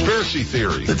 Conspiracy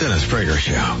theory. The Dennis Prager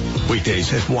Show.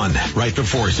 Weekdays at 1, right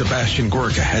before Sebastian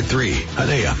Gorka at 3 on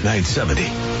AM 970.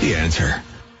 The Answer.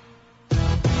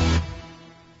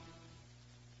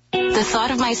 The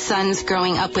thought of my sons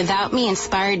growing up without me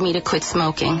inspired me to quit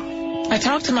smoking. I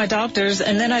talked to my doctors,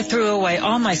 and then I threw away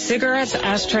all my cigarettes,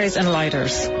 ashtrays, and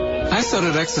lighters. I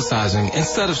started exercising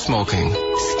instead of smoking.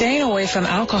 Staying away from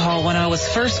alcohol when I was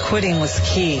first quitting was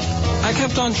key. I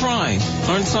kept on trying,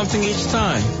 learned something each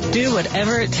time. Do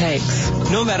whatever it takes.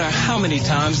 No matter how many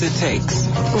times it takes.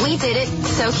 We did it,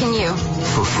 so can you.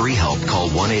 For free help, call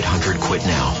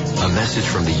 1-800-QUIT-NOW. A message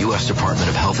from the U.S. Department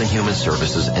of Health and Human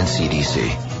Services and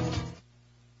CDC.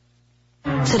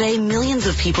 Today, millions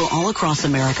of people all across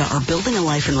America are building a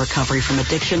life in recovery from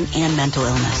addiction and mental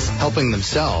illness. Helping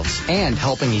themselves and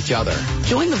helping each other.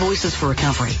 Join the Voices for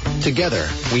Recovery. Together,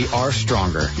 we are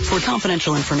stronger. For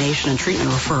confidential information and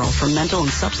treatment referral for mental and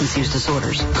substance use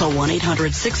disorders, call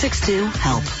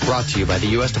 1-800-662-HELP. Brought to you by the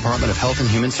U.S. Department of Health and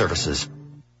Human Services.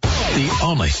 The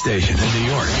only station in New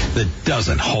York that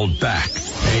doesn't hold back.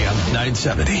 AM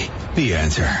 970. The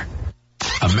Answer.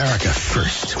 America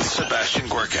First with Sebastian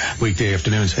Gorka. Weekday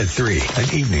afternoons at 3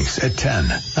 and evenings at 10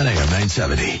 on AM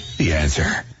 970. The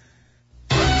Answer.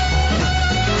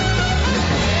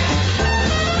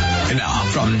 And now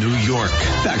from New York,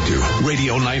 back to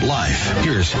Radio Night Live.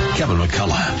 Here's Kevin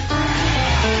McCullough.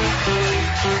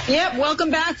 Yep, welcome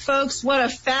back, folks. What a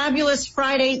fabulous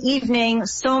Friday evening.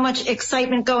 So much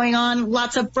excitement going on.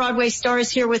 Lots of Broadway stars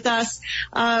here with us.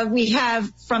 We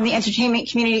have from the Entertainment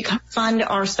Community Fund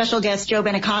our special guest, Joe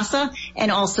Benacasa,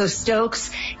 and also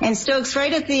Stokes. And Stokes,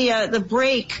 right at the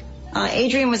break,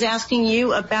 Adrienne was asking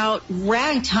you about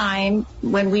Ragtime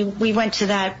when we went to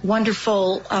that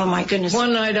wonderful, oh my goodness.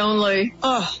 One night only.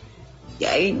 Oh,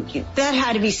 yeah, that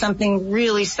had to be something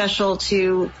really special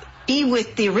to be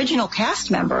with the original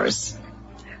cast members.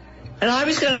 And I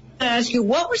was going to ask you,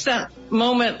 what was that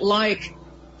moment like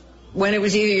when it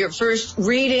was either your first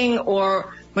reading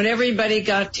or when everybody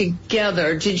got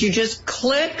together? Did you just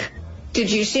click?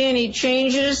 Did you see any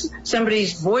changes?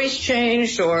 Somebody's voice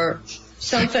changed or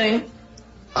something?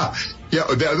 Yeah,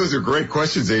 those are great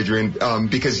questions, Adrienne,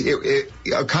 because it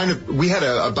kind of, we had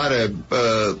about a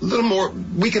little more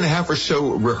week and a half or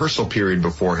so rehearsal period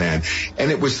beforehand, and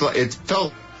it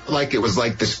felt like it was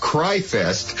like this cry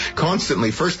fest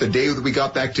constantly. First, the day that we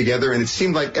got back together, and it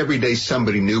seemed like every day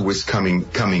somebody new was coming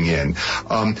in.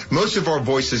 Most of our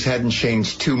voices hadn't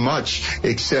changed too much,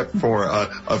 except for,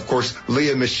 of course,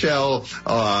 Leah Michelle,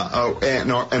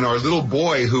 and our little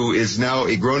boy, who is now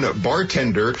a grown-up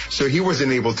bartender. So he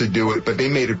wasn't able to do it, but they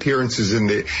made appearances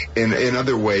in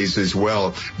other ways as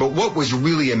well. But what was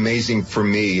really amazing for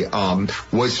me,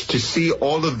 was to see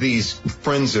all of these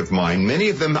friends of mine. Many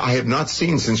of them I have not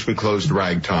seen since we closed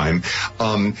Ragtime.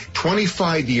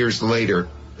 25 years later,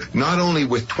 not only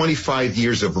with 25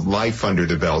 years of life under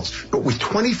their belts, but with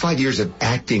 25 years of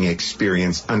acting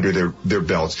experience under their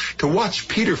belts. To watch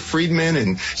Peter Friedman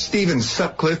and Stephen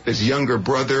Sutcliffe, his younger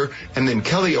brother, and then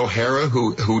Kelly O'Hara,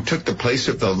 who took the place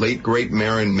of the late, great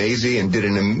Marin Mazzie and did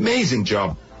an amazing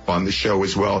job on the show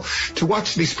as well. To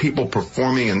watch these people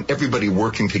performing and everybody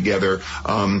working together,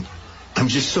 I'm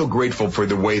just so grateful for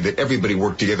the way that everybody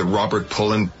worked together. Robert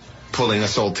pulling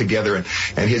us all together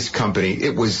and his company.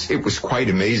 It was quite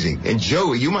amazing. And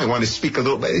Joe, you might want to speak a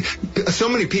little bit. So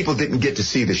many people didn't get to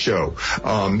see the show.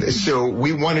 So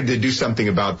we wanted to do something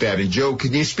about that. And Joe,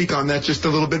 can you speak on that just a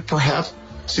little bit perhaps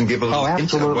and give a little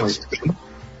insight on what's going on?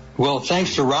 Well,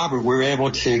 thanks to Robert, we were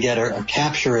able to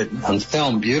capture it on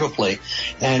film beautifully.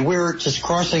 And we're just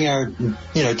crossing our,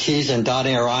 T's and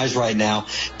dotting our I's right now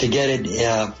to get it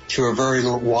to a very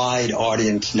wide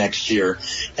audience next year.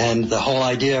 And the whole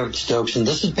idea of Stokes, and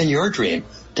this has been your dream,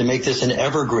 to make this an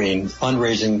evergreen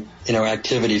fundraising,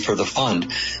 activity for the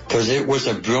fund, because it was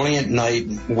a brilliant night.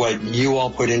 What you all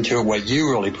put into it, what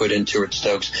you really put into it,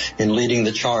 Stokes, in leading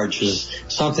the charge is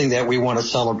something that we want to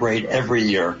celebrate every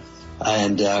year.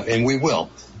 And we will.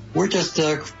 We're just,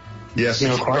 yes,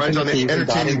 on the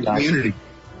entertainment community.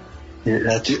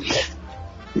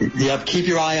 Keep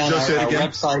your eye on our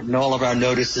website and all of our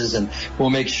notices, and we'll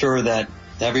make sure that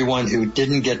everyone who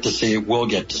didn't get to see it will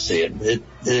get to see it.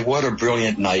 What a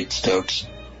brilliant night, Stokes.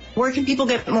 Where can people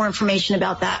get more information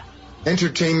about that?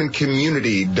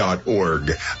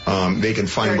 entertainmentcommunity.org. They can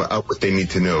find out what they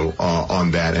need to know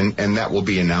on that, and that will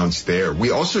be announced there.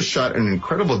 We also shot an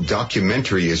incredible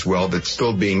documentary as well that's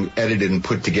still being edited and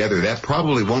put together. That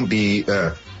probably won't be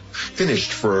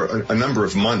finished for a number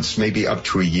of months, maybe up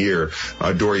to a year.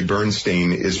 Dory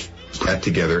Bernstein is that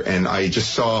together, and I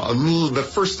just saw the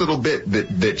first little bit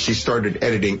that she started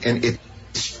editing, and it's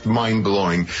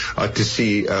mind-blowing to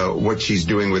see what she's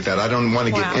doing with that. I don't want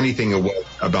to give anything away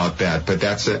about that, but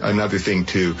that's another thing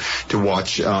to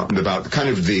watch about kind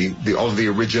of all of the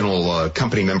original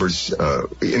company members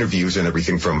interviews and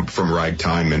everything from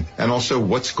Ragtime, and also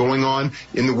what's going on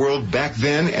in the world back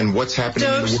then and what's happening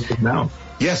in the world now.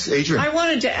 Yes, Adrienne. I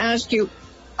wanted to ask you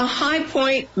a high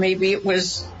point. Maybe it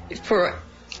was for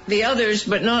the others,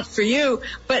 but not for you.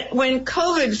 But when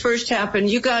COVID first happened,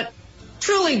 you got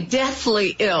truly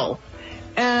deathly ill.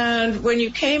 And when you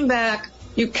came back,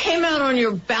 you came out on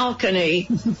your balcony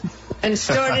and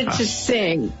started to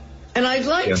sing. And I'd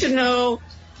like to know,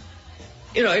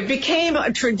 it became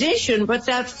a tradition, but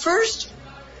that first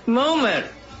moment,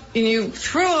 and you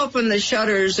threw open the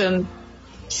shutters and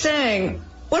sang,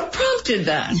 what prompted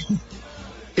that?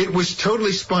 It was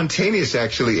totally spontaneous,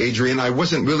 actually, Adrienne. I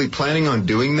wasn't really planning on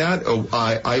doing that.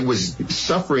 I was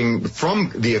suffering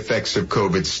from the effects of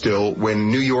COVID still when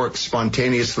New York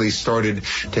spontaneously started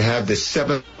to have this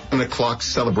 7 o'clock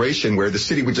celebration where the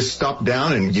city would just stop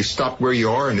down and you stopped where you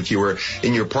are. And if you were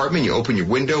in your apartment, you opened your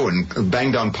window and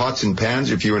banged on pots and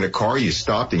pans. If you were in a car, you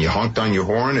stopped and you honked on your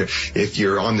horn. If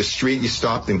you're on the street, you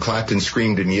stopped and clapped and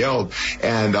screamed and yelled.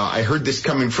 And I heard this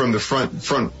coming from the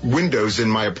front windows in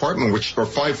my apartment, which are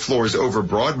 5 floors over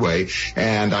Broadway.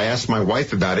 And I asked my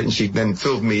wife about it, and she then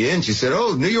filled me in. She said,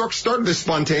 New York started this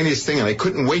spontaneous thing, and I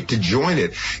couldn't wait to join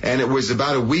it. And it was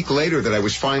about a week later that I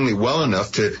was finally well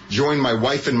enough to join my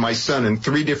wife and my son in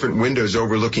 3 different windows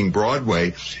overlooking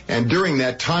Broadway. And during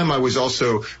that time, I was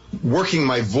also working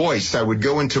my voice. I would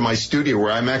go into my studio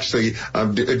where I'm actually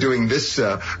doing this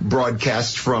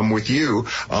broadcast from with you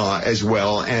as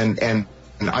well, and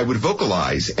I would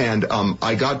vocalize, and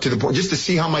I got to the point just to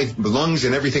see how my lungs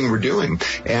and everything were doing.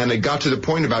 And it got to the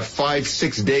point about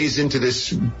 5-6 days into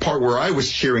this part where I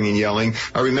was cheering and yelling.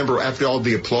 I remember after all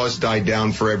the applause died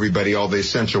down for everybody, all the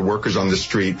essential workers on the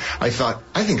street, I thought,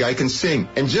 I think I can sing.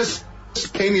 And just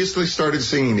spontaneously started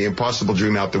singing The Impossible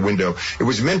Dream out the window. It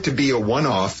was meant to be a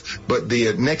one-off, but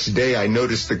the next day I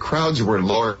noticed the crowds were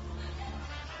large.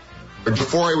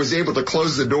 Before I was able to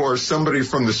close the door, somebody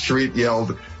from the street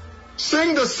yelled,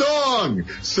 "Sing the song!"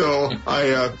 So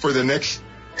I, for the next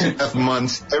 2.5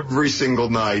 months, every single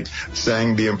night,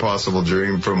 sang The Impossible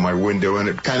Dream from my window, and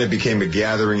it kind of became a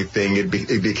gathering thing. It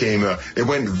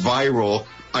went viral,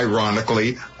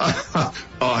 ironically,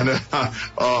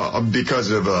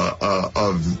 because of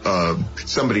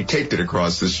somebody taped it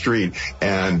across the street,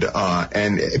 and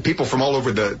people from all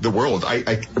over the world.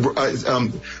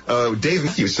 Dave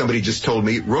Matthews, somebody just told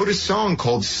me, wrote a song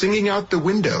called "Singing Out the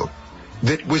Window"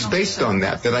 that was based on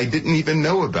that I didn't even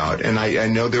know about. And I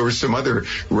know there were some other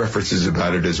references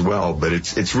about it as well, but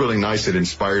it's really nice. It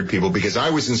inspired people because I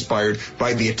was inspired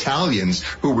by the Italians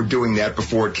who were doing that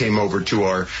before it came over to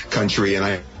our country. And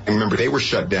I remember they were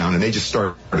shut down and they just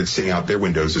started singing out their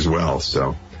windows as well.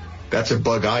 So that's a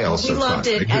bug I also We loved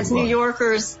caught. it. As New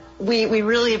Yorkers, we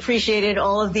really appreciated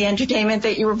all of the entertainment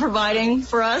that you were providing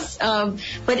for us.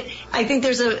 But I think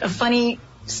there's a funny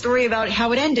story about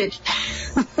how it ended.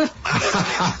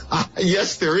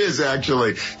 Yes, there is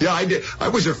actually. Yeah, I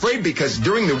was afraid because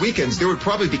during the weekends there would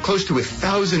probably be close to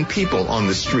 1,000 people on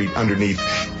the street underneath.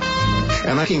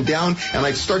 And I came down and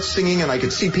I'd start singing and I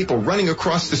could see people running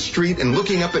across the street and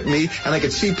looking up at me, and I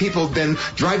could see people then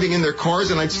driving in their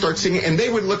cars, and I'd start singing and they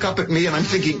would look up at me, and I'm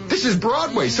thinking, this is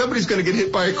Broadway. Somebody's going to get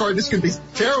hit by a car. This could be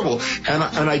terrible.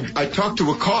 And I talked to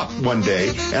a cop one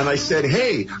day and I said,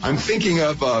 hey, I'm thinking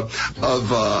of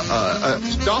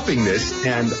stopping this,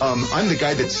 and I'm the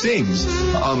guy that sings.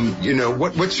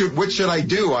 What should I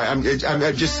do? I'm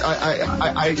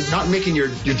not making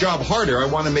your job harder. I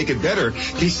want to make it better.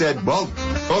 He said, well,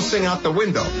 sing out the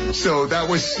window. So that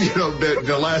was,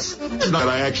 the last night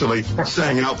I actually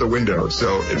sang out the window.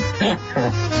 So.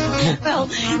 Well,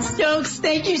 Stokes,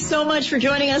 thank you so much for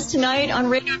joining us tonight on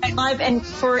Radio Night Live and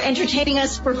for entertaining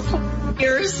us for 4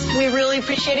 years. We really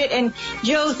appreciate it. And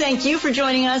Joe, thank you for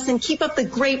joining us, and keep up the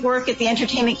great work at the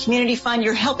Entertainment Community Fund.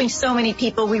 You're helping so many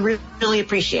people. We really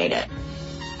appreciate it.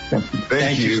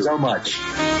 Thank you so much.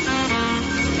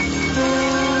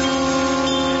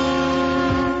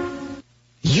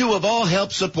 You have all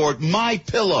helped support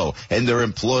MyPillow and their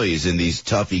employees in these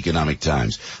tough economic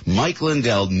times. Mike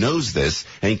Lindell knows this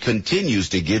and continues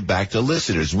to give back to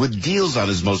listeners with deals on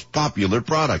his most popular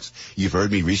products. You've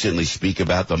heard me recently speak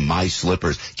about the My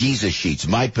Slippers, Giza Sheets,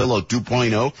 MyPillow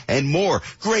 2.0, and more.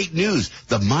 Great news.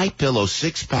 The MyPillow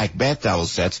 6-pack bath towel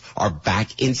sets are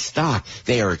back in stock.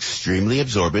 They are extremely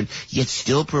absorbent, yet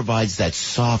still provides that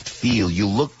soft feel you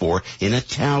look for in a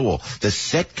towel. The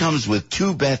set comes with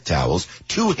 2 bath towels,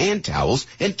 2 hand towels,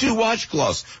 and 2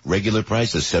 washcloths. Regular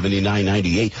price is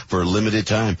 $79.98 for a limited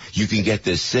time. You can get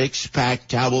this 6-pack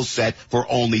towel set for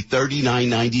only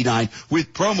 $39.99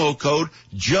 with promo code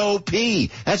JOE.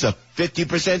 That's a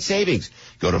 50% savings.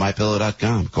 Go to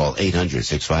MyPillow.com. Call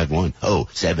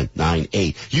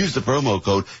 800-651-0798. Use the promo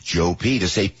code JOE to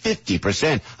save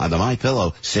 50% on the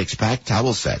MyPillow 6-pack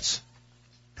towel sets.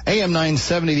 AM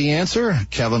 970, The Answer.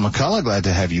 Kevin McCullough, glad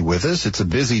to have you with us. It's a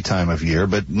busy time of year,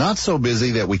 but not so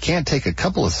busy that we can't take a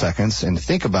couple of seconds and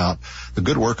think about the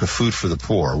good work of Food for the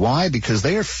Poor. Why? Because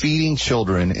they are feeding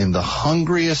children in the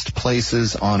hungriest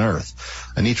places on earth.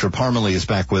 Anitra Parmalee is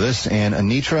back with us. And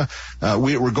Anitra,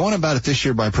 we're going about it this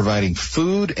year by providing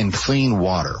food and clean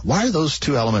water. Why are those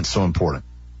 2 elements so important?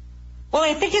 Well,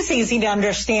 I think it's easy to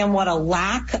understand what a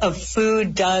lack of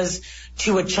food does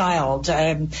to a child.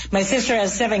 My sister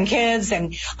has 7 kids,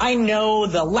 and I know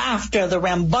the laughter, the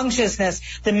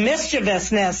rambunctiousness, the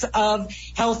mischievousness of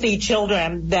healthy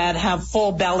children that have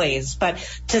full bellies. But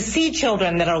to see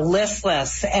children that are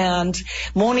listless and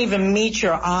won't even meet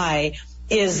your eye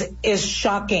is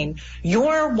shocking.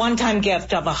 Your one-time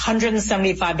gift of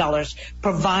 $175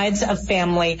 provides a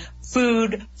family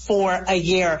food for a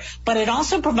year, but it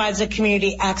also provides a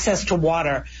community access to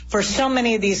water. For so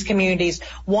many of these communities,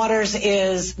 water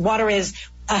is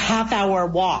a half-hour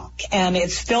walk, and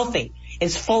it's filthy.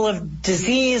 It's full of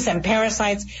disease and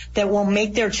parasites that will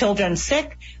make their children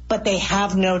sick, but they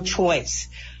have no choice.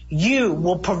 You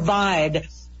will provide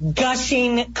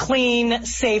gushing, clean,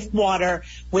 safe water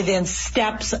within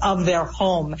steps of their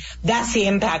home. That's the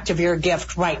impact of your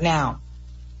gift right now.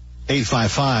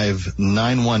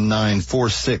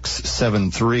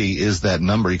 855-919-4673 is that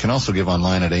number. You can also give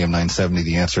online at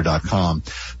am970theanswer.com.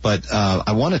 But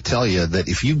I want to tell you that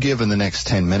if you give in the next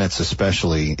 10 minutes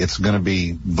especially, it's going to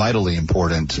be vitally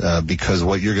important because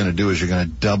what you're going to do is you're going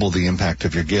to double the impact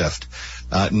of your gift.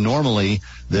 Normally,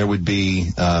 there would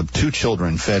be 2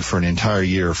 children fed for an entire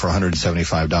year for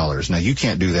 $175. Now, you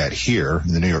can't do that here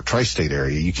in the New York tri-state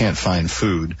area. You can't find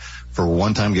food for a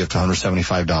one-time gift,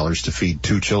 $175 to feed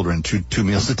 2 children, two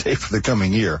meals a day for the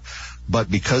coming year. But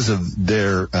because of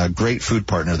their great food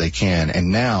partner, they can.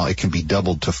 And now it can be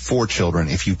doubled to 4 children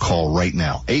if you call right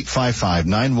now.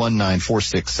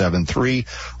 855-919-4673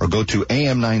 or go to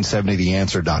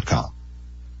am970theanswer.com.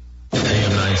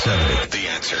 AM 970, The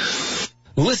Answer.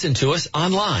 Listen to us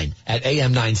online at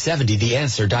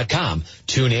am970theanswer.com.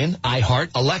 Tune in,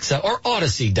 iHeart, Alexa, or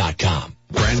Odyssey.com.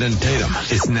 Brandon Tatum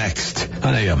is next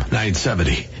on AM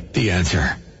 970, The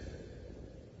Answer.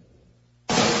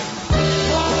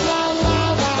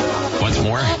 Once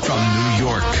more from New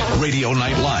York, Radio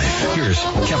Night Live. Here's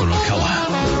Kevin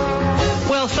McCullough.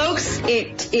 Well, folks,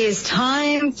 It is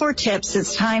time for tips.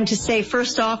 It's time to say,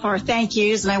 first off, our thank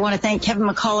yous. And I want to thank Kevin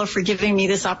McCullough for giving me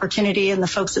this opportunity and the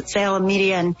folks at Salem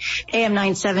Media and AM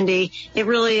 970. It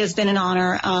really has been an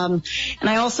honor. And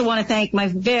I also want to thank my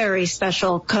very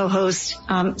special co-host,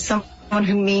 someone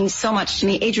who means so much to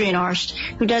me, Adrienne Arsht,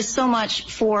 who does so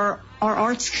much for our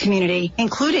arts community,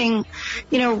 including,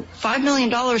 $5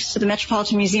 million to the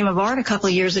Metropolitan Museum of Art a couple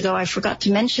of years ago. I forgot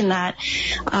to mention that,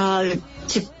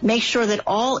 to make sure that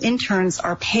all interns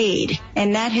are paid.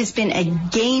 And that has been a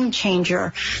game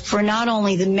changer for not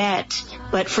only the Met,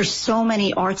 but for so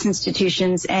many arts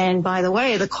institutions. And by the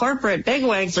way, the corporate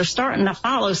bigwigs are starting to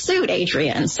follow suit,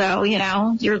 Adrienne. So, you're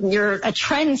a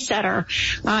trendsetter.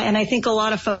 And I think a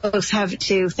lot of folks have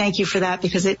to thank you for that,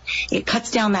 because it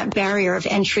cuts down that barrier of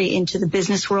entry into the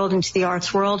business world, into the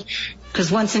arts world,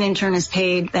 because once an intern is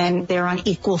paid, then they're on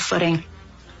equal footing.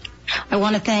 I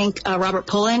want to thank Robert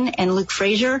Pullen and Luke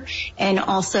Frazier, and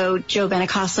also Joe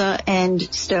Benacasa and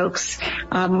Stokes.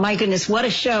 My goodness, what a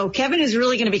show. Kevin is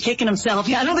really going to be kicking himself.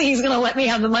 I don't think he's going to let me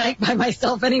have the mic by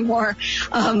myself anymore.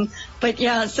 But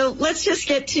yeah, so let's just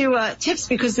get to tips,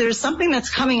 because there's something that's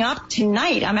coming up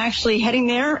tonight. I'm actually heading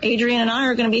there. Adrienne and I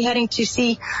are going to be heading to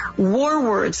see War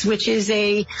Words, which is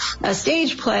a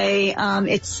stage play.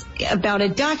 It's about a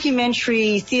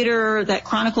documentary theater that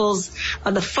chronicles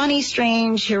the funny,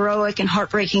 strange, heroic, and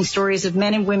heartbreaking stories of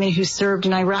men and women who served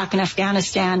in Iraq and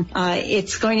Afghanistan.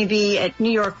 It's going to be at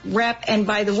New York Rep. And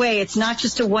by the way, it's not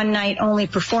just a one-night only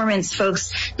performance,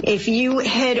 folks. If you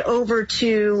head over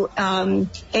to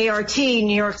ART,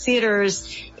 New York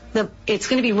Theaters, it's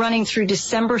going to be running through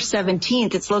December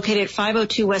 17th. It's located at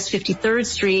 502 West 53rd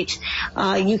Street.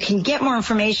 You can get more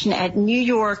information at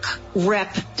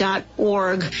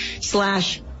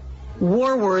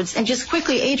newyorkrep.org/warwords. And just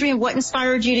quickly, Adrienne, what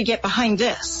inspired you to get behind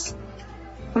this?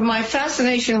 My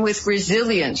fascination with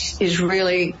resilience is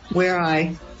really where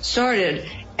I started.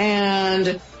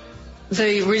 And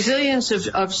the resilience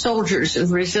of soldiers, the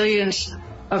resilience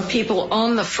of people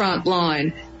on the front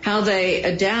line, how they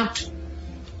adapt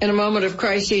in a moment of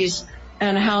crises,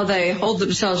 and how they hold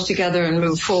themselves together and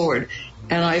move forward.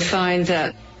 And I find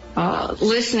that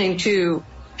listening to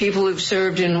people who've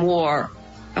served in war,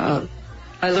 I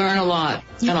learn a lot,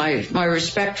 and my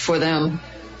respect for them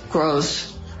grows.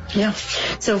 Yeah.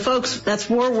 So folks, that's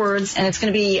War Words, and it's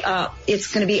going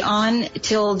to be on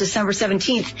till December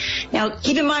 17th. Now,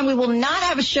 keep in mind, we will not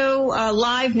have a show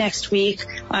live next week.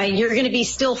 You're going to be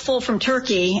still full from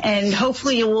turkey, and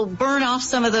hopefully you will burn off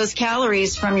some of those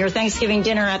calories from your Thanksgiving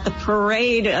dinner at the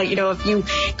parade. If you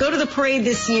go to the parade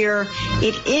this year,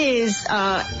 it is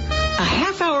a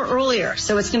half hour earlier.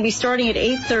 So it's going to be starting at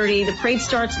 8:30. The parade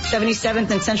starts at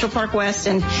 77th and Central Park West,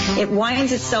 and it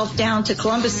winds itself down to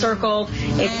Columbus Circle.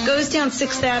 It goes down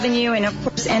 6th Avenue and, of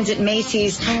course, ends at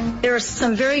Macy's. There are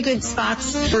some very good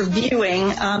spots for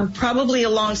viewing, probably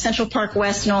along Central Park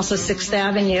West and also 6th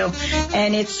Avenue.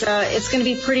 And it's going to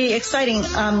be pretty exciting.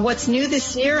 What's new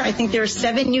this year, I think there are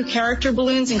 7 new character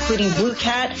balloons, including Blue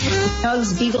Cat,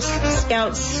 Doug's Beagle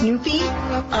Scout Snoopy.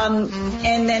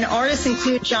 And then artists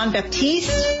include John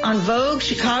Baptiste on Vogue,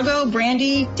 Chicago,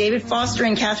 Brandy, David Foster,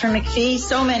 and Catherine McPhee,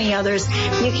 so many others.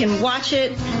 You can watch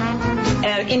it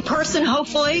in person,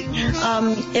 hopefully.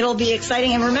 It'll be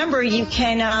exciting. And remember, you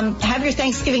can have your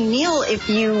Thanksgiving meal if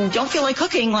you don't feel like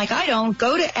cooking like I don't.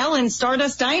 Go to Ellen's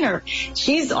Stardust Diner.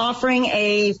 She's offering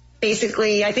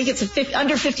basically, I think it's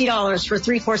under $50 for a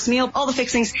 3-course meal, all the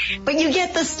fixings, but you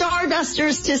get the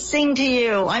Stardusters to sing to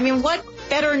you. I mean, what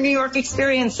better New York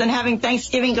experience than having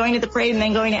Thanksgiving, going to the parade, and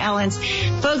then going to Ellen's?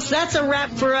 Folks, that's a wrap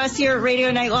for us here at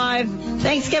Radio Night Live.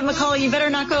 Thanks, Kevin McCullough. You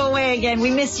better not go away again. We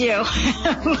miss you. All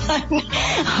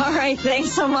right,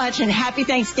 thanks so much, and happy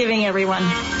Thanksgiving, everyone.